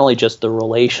 It's not only just the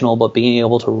relational, but being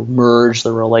able to merge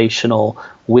the relational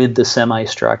with the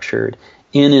semi-structured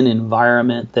in an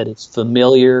environment that is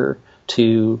familiar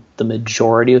to the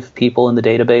majority of people in the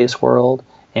database world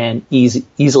and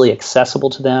easily accessible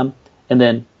to them, and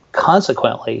then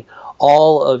consequently,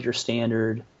 all of your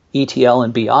standard ETL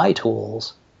and BI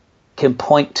tools can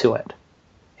point to it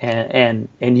and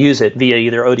use it via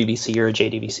either ODBC or a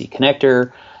JDBC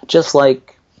connector, just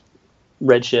like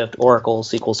Redshift, Oracle,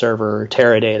 SQL Server,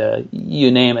 Teradata,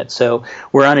 you name it. So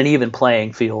we're on an even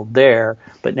playing field there,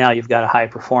 but now you've got a high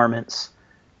performance,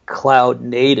 cloud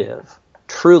native,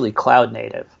 truly cloud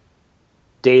native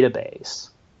database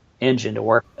engine to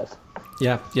work with.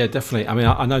 Yeah, definitely. I mean,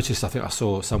 I noticed, I think I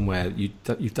saw somewhere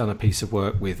you've done a piece of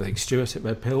work with, I think, Stuart at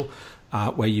Red Pill,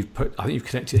 where he's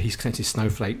connected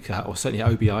Snowflake, or certainly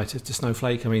OBI to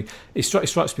Snowflake. I mean, it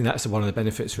strikes me that's one of the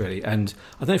benefits, really. And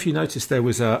I don't know if you noticed, there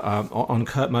was on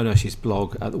Kurt Monosh's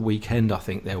blog at the weekend, I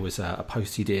think there was a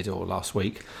post he did, or last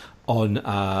week, on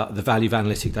the value of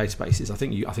analytic databases. I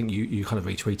think you kind of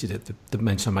retweeted it, the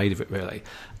mention I made of it, really.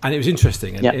 And it was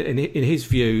interesting. And in his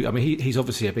view, I mean, he's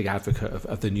obviously a big advocate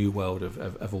of the new world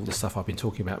of all the stuff I've been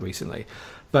talking about recently.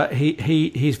 But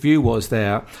his view was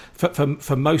there,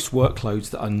 for most workloads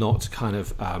that are not kind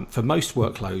of, for most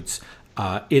workloads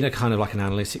in a kind of like an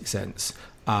analytic sense,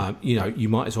 you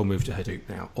might as well move to Hadoop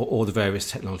now, or the various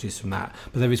technologies from that.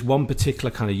 But there is one particular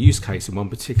kind of use case and one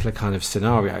particular kind of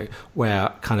scenario where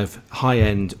kind of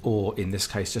high-end, or in this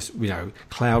case, just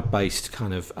cloud-based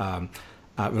kind of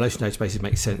relational databases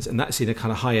make sense, and that's in a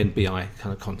kind of high-end BI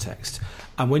kind of context.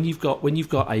 And when you've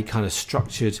got a kind of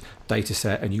structured data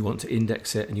set and you want to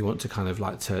index it and you want to kind of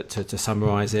like to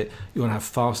summarize it, you want to have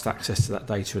fast access to that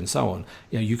data and so on.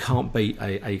 You can't beat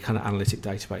a kind of analytic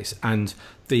database. And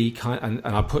and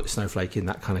I put Snowflake in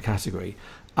that kind of category.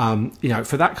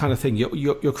 For that kind of thing,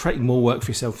 you're creating more work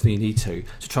for yourself than you need to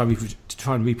try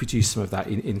and reproduce some of that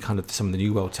in kind of some of the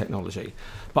new world technology.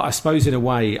 But I suppose in a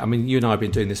way, I mean, you and I have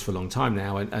been doing this for a long time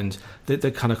now, and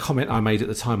the kind of comment I made at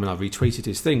the time when I retweeted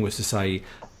his thing was to say,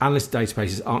 analytic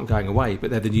databases aren't going away,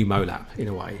 but they're the new MOLAP in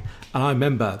a way. And I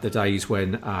remember the days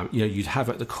when you'd have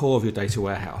at the core of your data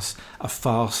warehouse a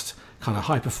fast, kind of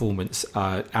high performance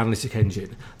analytic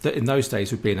engine that in those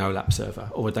days would be an OLAP server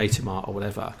or a data mart or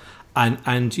whatever. And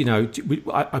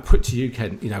I put to you,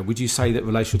 Ken, would you say that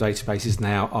relational databases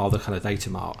now are the kind of data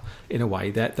mart in a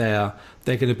way that they're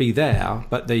going to be there,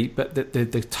 but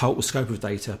the total scope of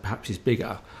data perhaps is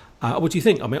bigger? What do you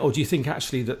think? I mean, or do you think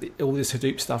actually that all this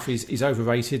Hadoop stuff is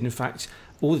overrated? In fact,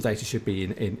 all the data should be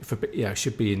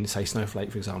in say Snowflake,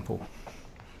 for example.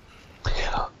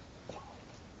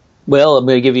 Well, I'm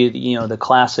going to give you the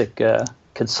classic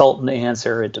consultant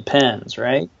answer. It depends,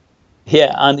 right?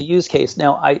 Yeah, on the use case.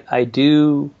 Now, I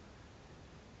do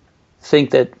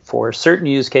think that for certain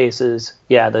use cases,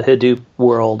 the Hadoop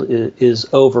world is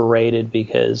overrated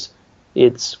because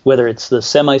whether it's the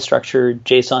semi-structured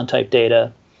JSON type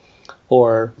data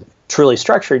or truly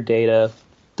structured data,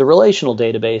 the relational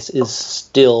database is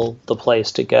still the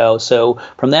place to go. So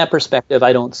from that perspective,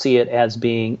 I don't see it as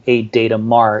being a data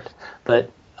mart,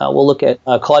 but we'll look at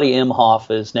Claudia Imhoff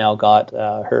has now got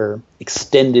her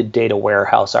extended data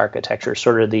warehouse architecture,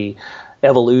 sort of the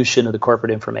evolution of the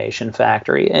corporate information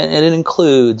factory. And it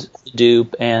includes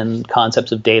Hadoop and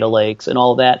concepts of data lakes and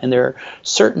all of that. And there are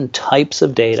certain types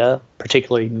of data,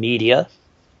 particularly media,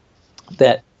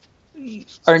 that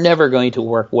are never going to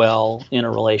work well in a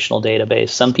relational database.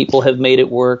 Some people have made it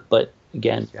work, but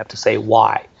again, you have to say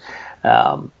why.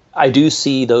 I do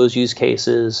see those use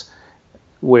cases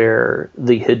where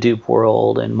the Hadoop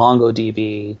world and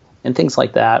MongoDB and things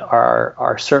like that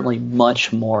are certainly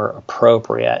much more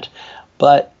appropriate.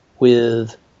 But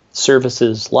with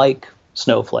services like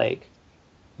Snowflake,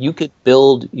 you could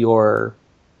build your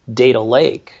data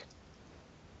lake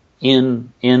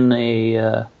in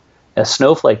a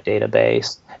Snowflake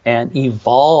database and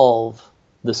evolve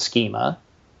the schema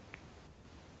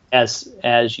as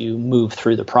you move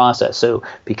through the process. So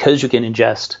because you can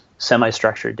ingest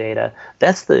semi-structured data,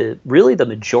 that's really the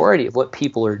majority of what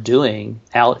people are doing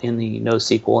out in the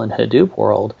NoSQL and Hadoop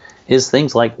world is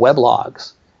things like web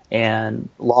logs and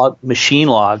machine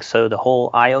logs, so the whole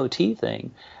IoT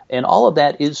thing. And all of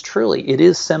that is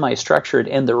semi-structured,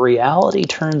 and the reality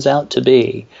turns out to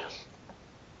be,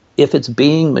 if it's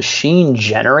being machine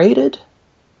generated,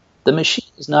 the machine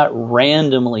is not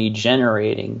randomly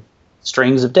generating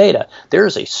strings of data.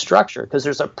 There's a structure because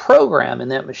there's a program in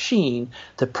that machine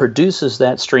that produces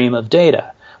that stream of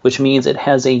data, which means it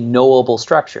has a knowable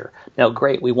structure. Now,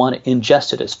 great, we want to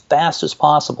ingest it as fast as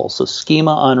possible, so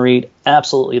schema on read,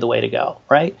 absolutely the way to go,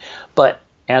 right? But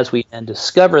as we then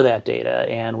discover that data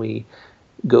and we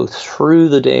go through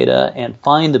the data and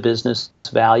find the business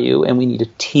value, and we need to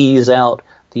tease out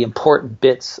the important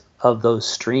bits of those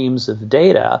streams of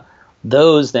data,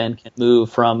 those then can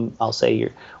move from, I'll say,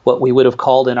 what we would have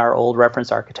called in our old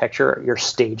reference architecture, your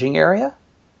staging area,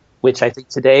 which I think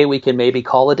today we can maybe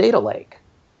call a data lake,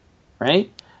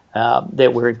 right?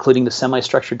 That we're including the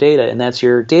semi-structured data, and that's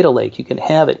your data lake. You can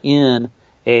have it in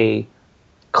a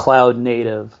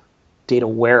cloud-native data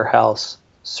warehouse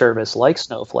service like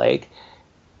Snowflake,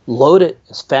 load it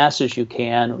as fast as you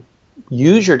can,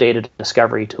 use your data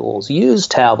discovery tools, use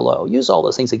Tableau, use all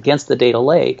those things against the data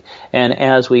lake. And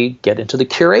as we get into the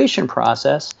curation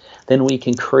process, then we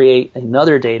can create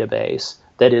another database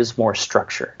that is more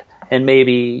structured. And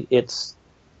maybe it's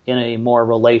in a more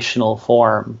relational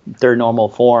form, their normal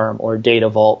form, or data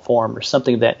vault form, or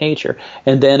something of that nature.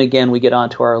 And then again, we get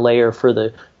onto our layer for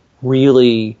the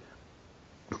really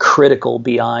critical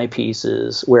BI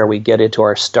pieces where we get into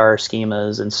our star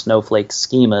schemas and Snowflake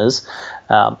schemas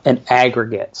and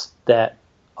aggregates that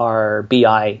our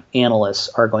BI analysts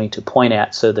are going to point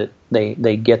at so that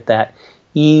they get that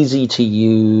easy to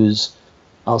use,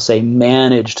 I'll say,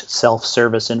 managed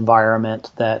self-service environment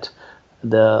that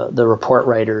the report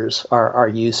writers are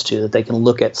used to, that they can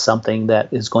look at something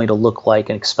that is going to look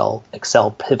like an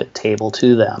Excel pivot table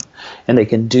to them, and they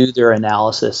can do their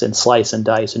analysis and slice and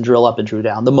dice and drill up and drill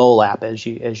down, the MOLAP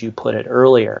as you put it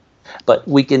earlier. But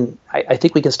I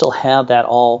think we can still have that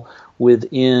all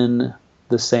within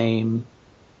the same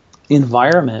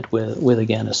environment with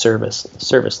again a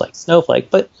service like Snowflake.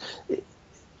 But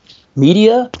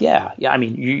media, yeah. I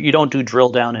mean, you don't do drill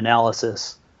down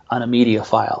analysis on a media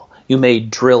file. You may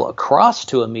drill across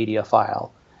to a media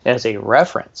file as a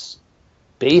reference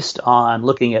based on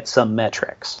looking at some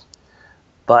metrics.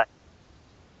 But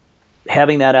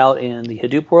having that out in the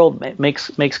Hadoop world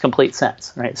makes complete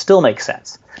sense, right? It still makes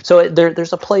sense. So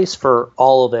there's a place for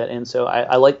all of it. And so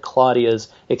I like Claudia's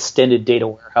extended data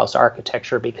warehouse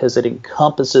architecture because it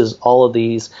encompasses all of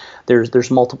these.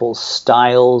 There's multiple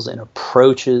styles and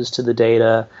approaches to the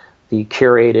data, the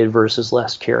curated versus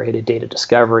less curated data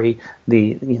discovery,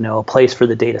 a place for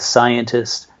the data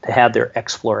scientists to have their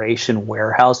exploration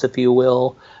warehouse, if you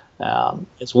will,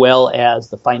 as well as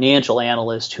the financial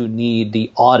analysts who need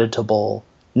the auditable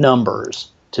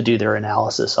numbers to do their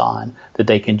analysis on that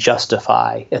they can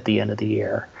justify at the end of the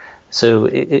year. So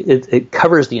it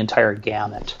covers the entire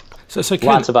gamut. So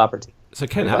lots of opportunities. So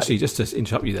Ken, actually, just to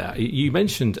interrupt you there, you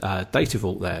mentioned Data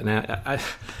Vault there. Now,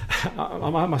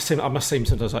 I must seem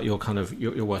sometimes like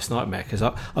your worst nightmare, because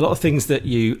a lot of things that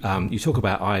you talk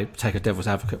about, I take a devil's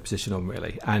advocate position on,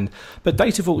 really. But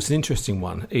Data Vault's an interesting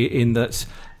one in that.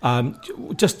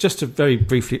 Just to very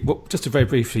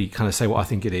briefly kind of say what I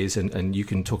think it is, and you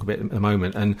can talk a bit in a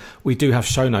moment. And we do have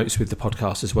show notes with the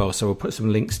podcast as well, so we'll put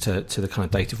some links to the kind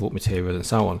of Data Vault material and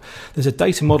so on. There's a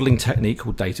data modeling technique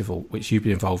called Data Vault, which you've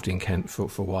been involved in, Kent, for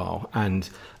a while, and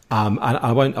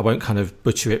I won't kind of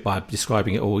butcher it by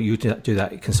describing it all. You do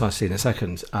that concisely in a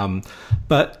second.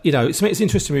 But it's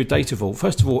interesting with Data Vault.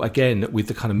 First of all, again, with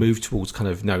the kind of move towards kind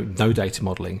of no data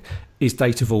modeling, is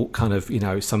Data Vault kind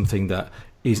of something that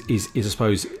is I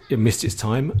suppose it missed its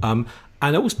time,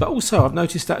 but also I've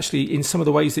noticed actually in some of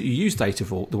the ways that you use Data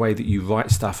Vault, the way that you write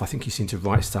stuff. I think you seem to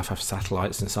write stuff, have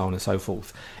satellites and so on and so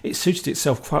forth. It suited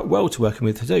itself quite well to working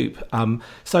with Hadoop.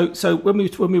 So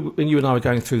when you and I were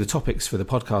going through the topics for the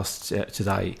podcast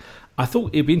today, I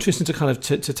thought it'd be interesting to kind of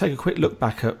to take a quick look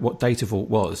back at what Data Vault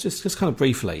was, just kind of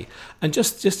briefly, and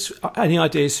just any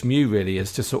ideas from you really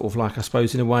as to sort of like, I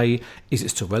suppose in a way, is it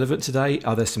still relevant today?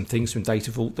 Are there some things from Data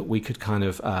Vault that we could kind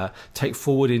of take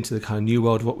forward into the kind of new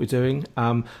world of what we're doing?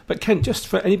 But Kent, just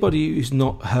for anybody who's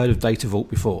not heard of Data Vault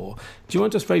before, do you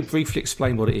want to just very briefly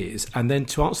explain what it is, and then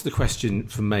to answer the question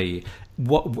from me,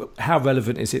 how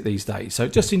relevant is it these days? So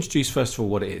just introduce first of all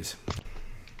what it is.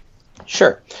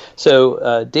 Sure.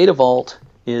 So Data Vault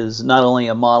is not only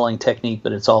a modeling technique,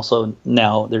 but it's also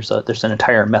now there's an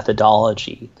entire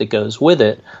methodology that goes with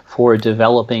it for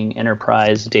developing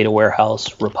enterprise data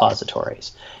warehouse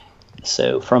repositories.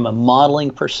 So from a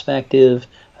modeling perspective,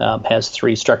 has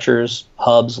three structures: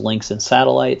 hubs, links, and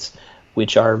satellites,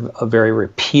 which are a very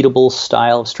repeatable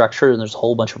style of structure. And there's a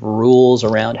whole bunch of rules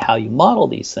around how you model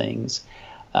these things.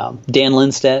 Dan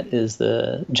Lindstedt is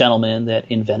the gentleman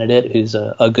that invented it, who's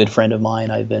a good friend of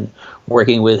mine. I've been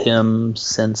working with him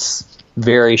since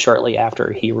very shortly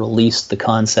after he released the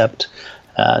concept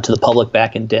to the public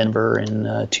back in Denver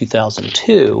in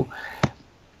 2002.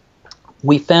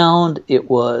 We found it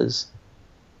was,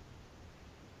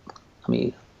 let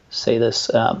me say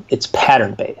this, it's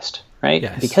pattern-based. Right?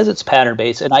 Yes. Because it's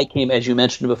pattern-based, and I came, as you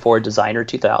mentioned before, Designer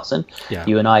 2000. Yeah.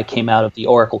 You and I came out of the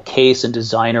Oracle case and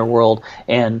Designer world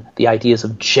and the ideas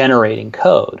of generating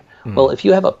code. Well, if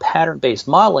you have a pattern-based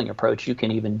modeling approach, you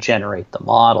can even generate the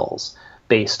models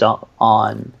based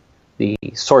on the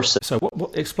sources. So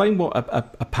explain what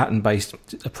a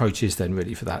pattern-based approach is then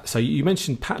really for that. So you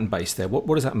mentioned pattern-based there. What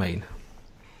does that mean?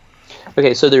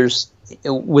 Okay, so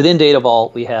within Data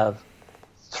Vault, we have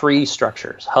three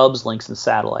structures: hubs, links, and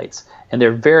satellites, and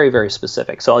they're very, very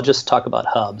specific. So I'll just talk about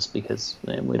hubs because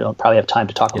we don't probably have time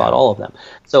to talk about all of them.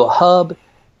 So a hub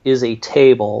is a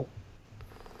table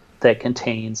that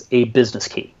contains a business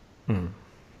key.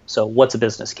 So what's a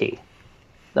business key?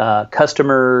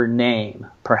 Customer name,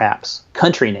 perhaps.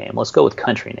 Country name. Let's go with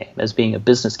country name as being a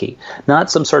business key. Not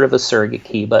some sort of a surrogate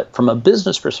key, but from a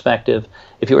business perspective,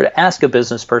 if you were to ask a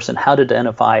business person how to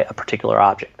identify a particular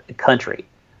object, a country,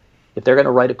 if they're going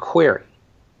to write a query,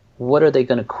 what are they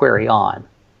going to query on?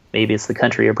 Maybe it's the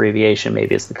country abbreviation,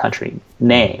 maybe it's the country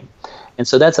name. And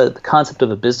so that's the concept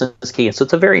of a business key. And so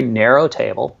it's a very narrow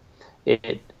table.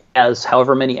 It has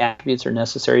however many attributes are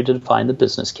necessary to define the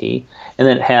business key. And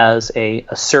then it has a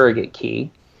surrogate key,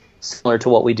 similar to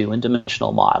what we do in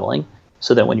dimensional modeling,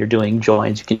 so that when you're doing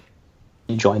joins, you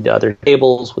can join to other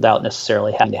tables without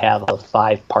necessarily having to have a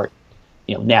 5-part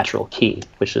natural key,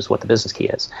 which is what the business key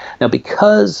is. Now,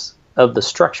 because of the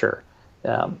structure,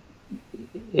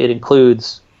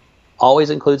 it always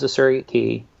includes a surrogate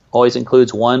key, always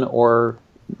includes one or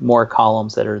more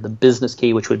columns that are the business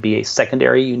key, which would be a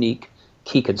secondary unique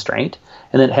key constraint,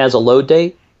 and then it has a load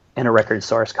date and a record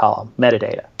source column,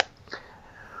 metadata.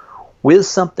 With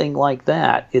something like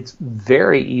that, it's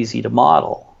very easy to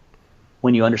model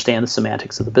when you understand the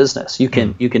semantics of the business. You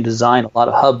can design a lot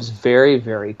of hubs very,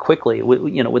 very quickly,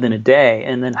 within a day.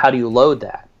 And then how do you load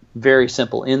that? Very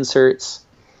simple inserts.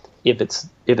 If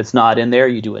it's not in there,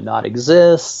 you do a not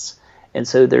exists. And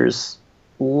so there's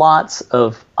lots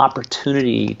of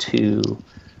opportunity to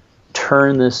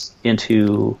turn this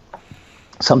into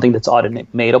something that's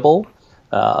automatable.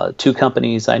 Two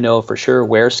companies I know for sure,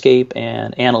 Warescape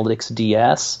and Analytics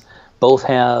DS, both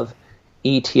have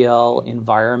ETL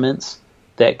environments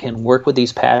that can work with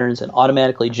these patterns and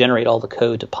automatically generate all the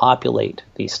code to populate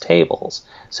these tables.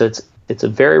 So it's a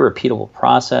very repeatable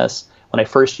process. When I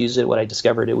first used it, what I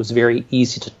discovered, it was very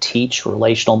easy to teach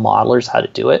relational modelers how to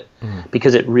do it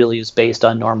because it really is based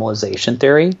on normalization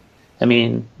theory. I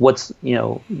mean, what's,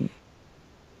 the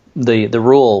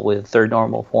rule with third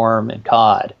normal form and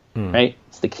COD, right?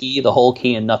 It's the key, the whole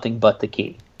key, and nothing but the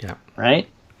key, right?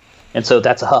 And so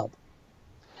that's a hub.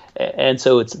 And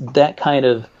so it's that kind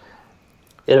of,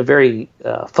 at a very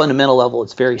fundamental level,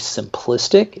 it's very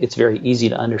simplistic. It's very easy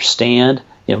to understand.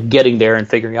 Getting there and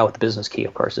figuring out what the business key,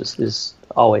 of course, is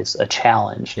always a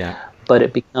challenge. Yeah. But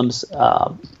it becomes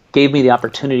gave me the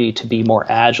opportunity to be more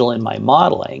agile in my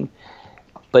modeling.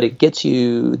 But it gets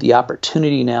you the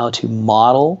opportunity now to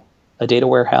model a data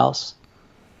warehouse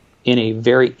in a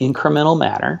very incremental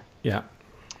manner. Yeah.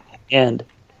 And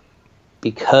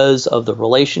because of the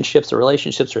relationships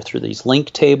are through these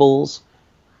link tables.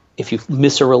 If you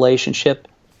miss a relationship,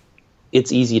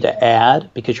 it's easy to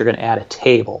add because you're going to add a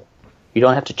table. You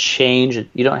don't have to change it.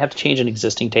 You don't have to change an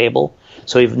existing table.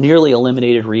 So we've nearly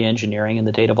eliminated re-engineering in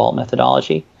the Data Vault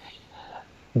methodology.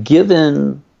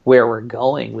 Given where we're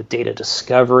going with data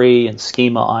discovery and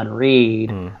schema on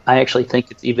read, I actually think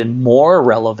it's even more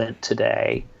relevant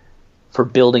today for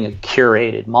building a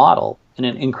curated model in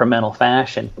an incremental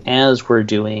fashion as we're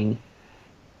doing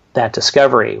that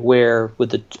discovery, where with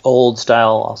the old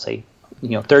style, I'll say,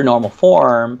 third normal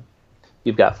form,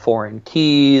 you've got foreign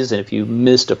keys, and if you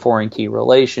missed a foreign key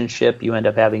relationship, you end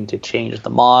up having to change the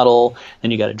model,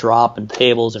 then you got to drop in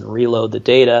tables and reload the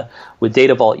data. With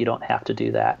Data Vault, you don't have to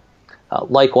do that.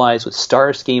 Likewise, with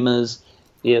star schemas,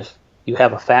 if you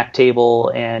have a fact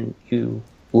table and you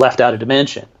left out a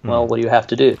dimension, well, what do you have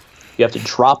to do? You have to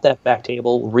drop that fact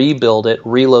table, rebuild it,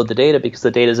 reload the data because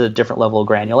the data is at a different level of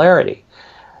granularity.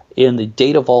 In the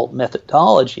Data Vault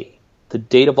methodology, the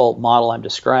Data Vault model I'm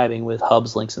describing with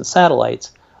hubs, links, and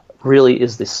satellites really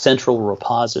is the central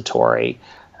repository.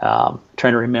 Trying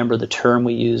to remember the term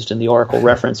we used in the Oracle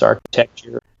reference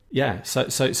architecture. Yeah, so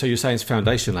you're saying it's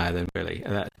foundation layer then, really.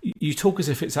 You talk as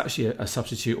if it's actually a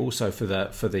substitute also for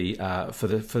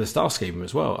the star schema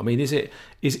as well. I mean,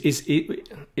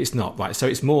 it's not, right? So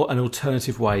it's more an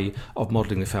alternative way of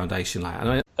modeling the foundation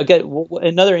layer. Again,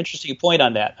 another interesting point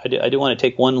on that. I do want to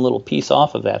take one little piece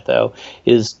off of that, though,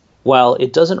 is while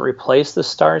it doesn't replace the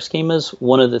star schemas,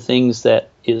 one of the things that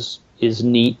is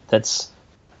neat that's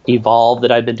evolved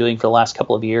that I've been doing for the last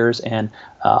couple of years, and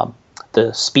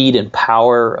the speed and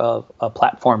power of a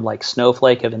platform like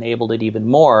Snowflake have enabled it even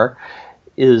more,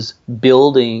 is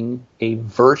building a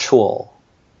virtual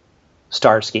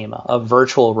star schema, a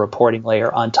virtual reporting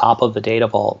layer on top of the Data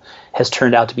Vault has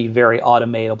turned out to be very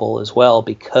automatable as well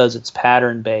because it's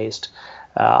pattern based.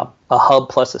 A hub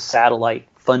plus a satellite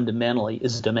fundamentally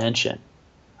is a dimension.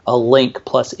 A link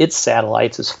plus its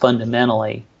satellites is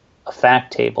fundamentally a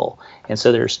fact table. And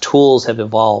so there's tools have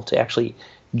evolved to actually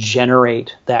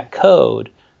generate that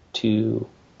code to,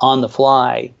 on the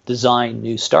fly, design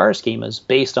new star schemas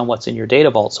based on what's in your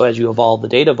Data Vault. So as you evolve the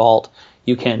Data Vault,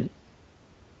 you can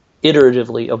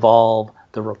iteratively evolve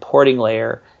the reporting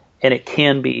layer, and it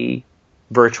can be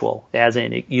virtual, as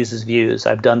in it uses views.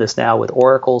 I've done this now with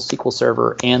Oracle, SQL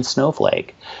Server, and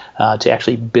Snowflake to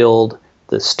actually build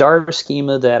the star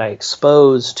schema that I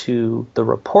expose to the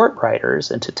report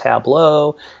writers and to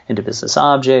Tableau and to Business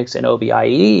Objects and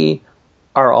OBIE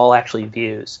are all actually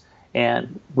views.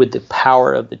 And with the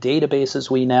power of the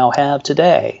databases we now have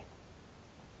today,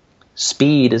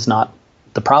 speed is not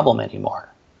the problem anymore.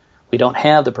 We don't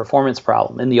have the performance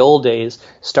problem. In the old days,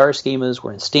 star schemas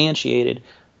were instantiated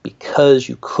because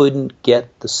you couldn't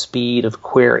get the speed of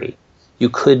query. You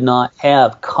could not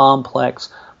have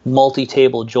complex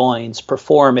multi-table joins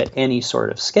perform at any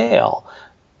sort of scale.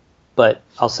 But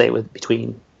I'll say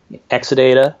between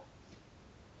Exadata,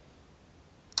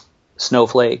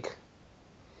 Snowflake,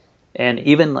 and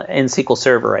even in SQL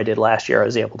Server I did last year, I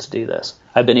was able to do this.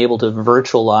 I've been able to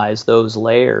virtualize those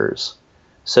layers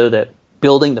so that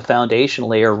building the foundation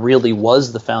layer really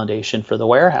was the foundation for the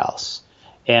warehouse.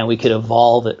 and we could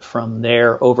evolve it from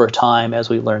there over time as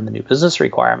we learn the new business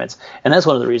requirements. And that's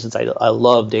one of the reasons I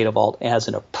love Data Vault as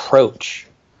an approach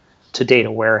to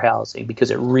data warehousing, because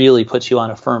it really puts you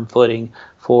on a firm footing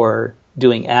for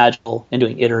doing agile and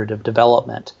doing iterative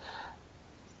development.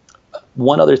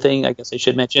 One other thing I guess I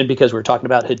should mention, because we're talking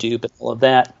about Hadoop and all of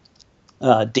that,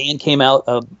 Dan came out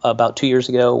about 2 years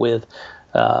ago with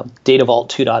Data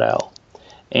Vault 2.0.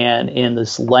 And in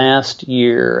this last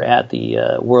year at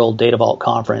the World Data Vault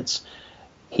Conference,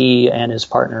 he and his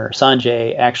partner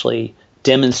Sanjay actually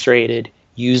demonstrated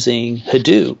using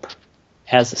Hadoop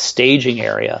as a staging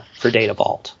area for Data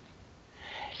Vault.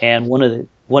 And one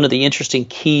of the interesting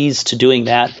keys to doing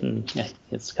that, and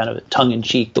it's kind of a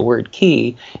tongue-in-cheek, the word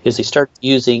key, is they start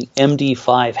using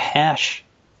MD5 hash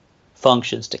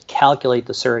functions to calculate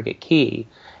the surrogate key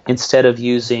instead of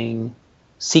using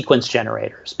sequence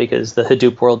generators, because the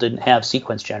Hadoop world didn't have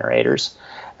sequence generators.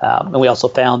 And we also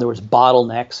found there was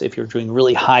bottlenecks if you're doing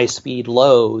really high-speed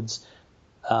loads.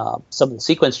 Some of the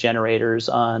sequence generators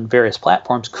on various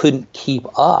platforms couldn't keep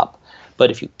up.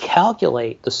 But if you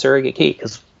calculate the surrogate key,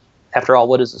 because after all,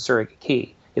 what is a surrogate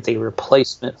key? It's a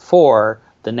replacement for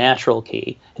the natural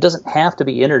key. It doesn't have to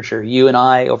be integer. You and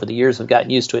I, over the years, have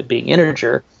gotten used to it being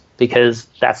integer because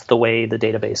that's the way the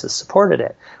databases supported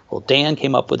it. Well, Dan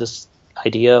came up with this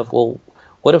idea of, well,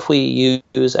 what if we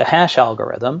use a hash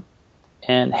algorithm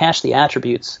and hash the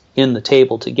attributes in the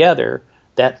table together?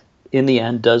 That, in the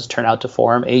end, does turn out to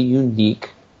form a unique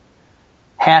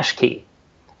hash key.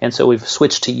 And so we've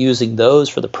switched to using those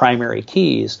for the primary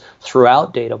keys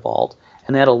throughout Data Vault,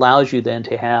 and that allows you then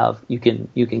to have, you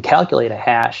can calculate a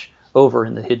hash over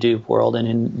in the Hadoop world and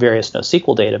in various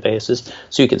NoSQL databases,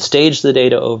 so you can stage the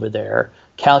data over there,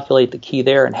 calculate the key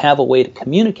there, and have a way to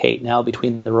communicate now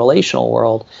between the relational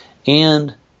world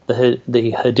and the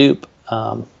Hadoop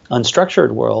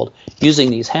unstructured world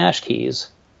using these hash keys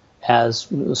as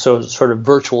sort of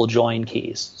virtual join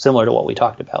keys, similar to what we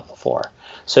talked about before.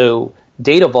 So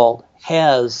Data Vault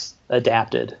has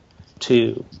adapted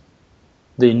to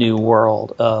the new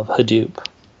world of Hadoop.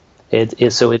 It's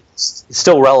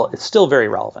still very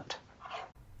relevant.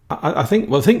 I think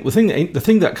the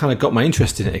thing that kind of got my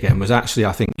interest in it again was actually,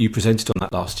 I think you presented on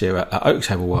that last year at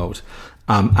Oaktable World,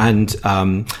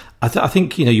 I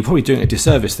think you're probably doing a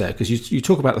disservice there, because you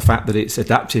talk about the fact that it's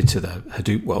adapted to the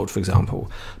Hadoop world, for example.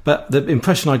 But the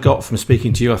impression I got from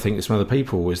speaking to you, I think, and some other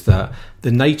people, was that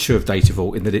the nature of Data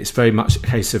Vault, in that it's very much a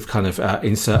case of kind of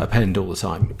insert append all the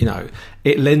time.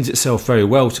 It lends itself very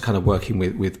well to kind of working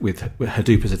with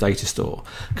Hadoop as a data store,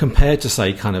 compared to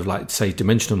say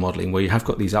dimensional modeling, where you have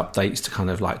got these updates to kind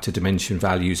of like to dimension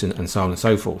values and so on and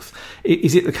so forth.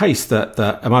 Is it the case that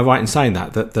am I right in saying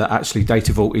that actually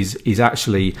Data Vault is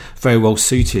actually very well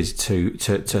suited to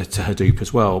Hadoop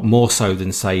as well, more so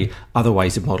than say other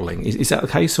ways of modeling? Is that the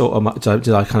case, or did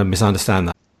I kind of misunderstand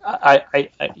that?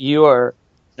 You are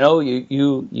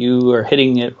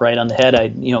hitting it right on the head. I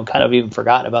kind of even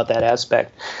forgotten about that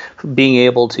aspect. Being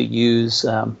able to use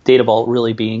Data Vault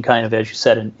really being kind of, as you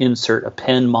said, an insert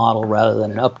append model rather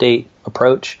than an update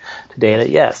approach to data.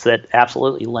 Yes, that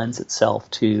absolutely lends itself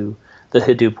to the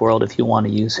Hadoop world if you want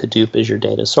to use Hadoop as your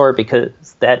data store, because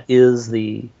that is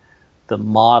the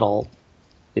model,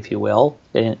 if you will,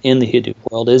 in the Hadoop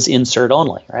world, is insert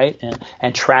only, right?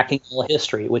 And tracking all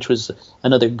history, which was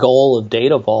another goal of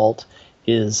Data Vault,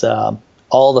 is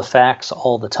all the facts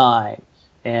all the time.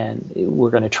 And we're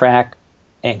going to track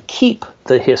and keep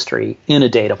the history in a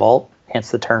Data Vault,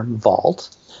 hence the term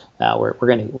vault. We're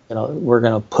going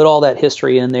to put all that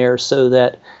history in there so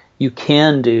that you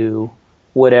can do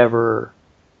whatever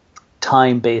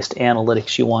time-based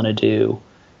analytics you want to do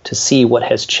to see what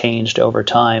has changed over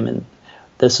time. And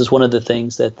this is one of the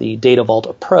things that the Data Vault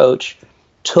approach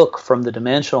took from the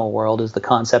dimensional world, is the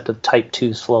concept of type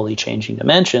 2 slowly changing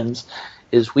dimensions.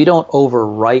 Is we don't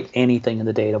overwrite anything in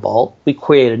the Data Vault, we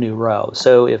create a new row.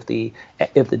 So if the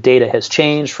data has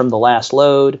changed from the last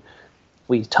load,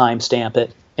 we timestamp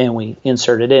it and we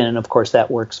insert it in. And of course that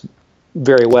works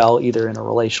very well either in a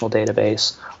relational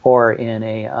database or in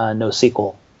a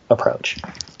NoSQL approach.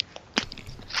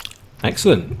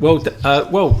 Excellent. Well,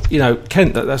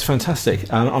 Kent, that's fantastic.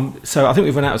 So I think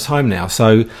we've run out of time now.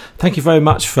 So thank you very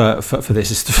much for this.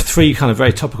 It's three kind of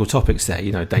very topical topics there.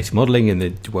 Data modeling in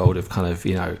the world of kind of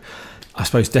I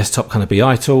suppose desktop kind of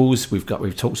BI tools. We've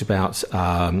talked about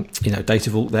Data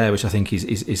Vault there, which I think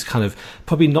is kind of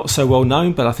probably not so well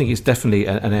known, but I think it's definitely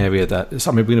an area that.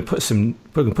 So, I mean, we're going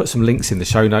to put some links in the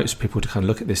show notes for people to kind of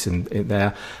look at this in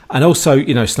there, and also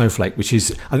Snowflake, which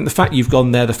is, I think the fact you've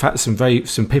gone there, the fact that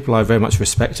some people I very much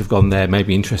respect have gone there, may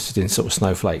be interested in sort of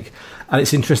Snowflake, and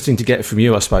it's interesting to get from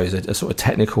you, I suppose, a sort of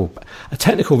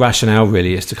technical rationale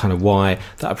really as to kind of why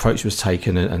that approach was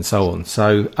taken and so on.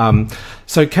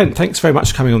 So Kent, thanks very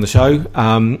much for coming on the show.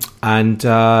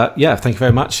 Thank you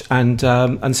very much,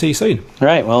 and see you soon. All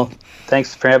right. Well,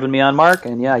 thanks for having me on, Mark.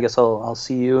 And I guess I'll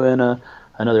see you in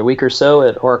another week or so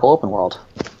at Oracle Open World.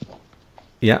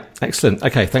 Yeah, excellent.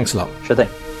 Okay, thanks a lot. Sure thing.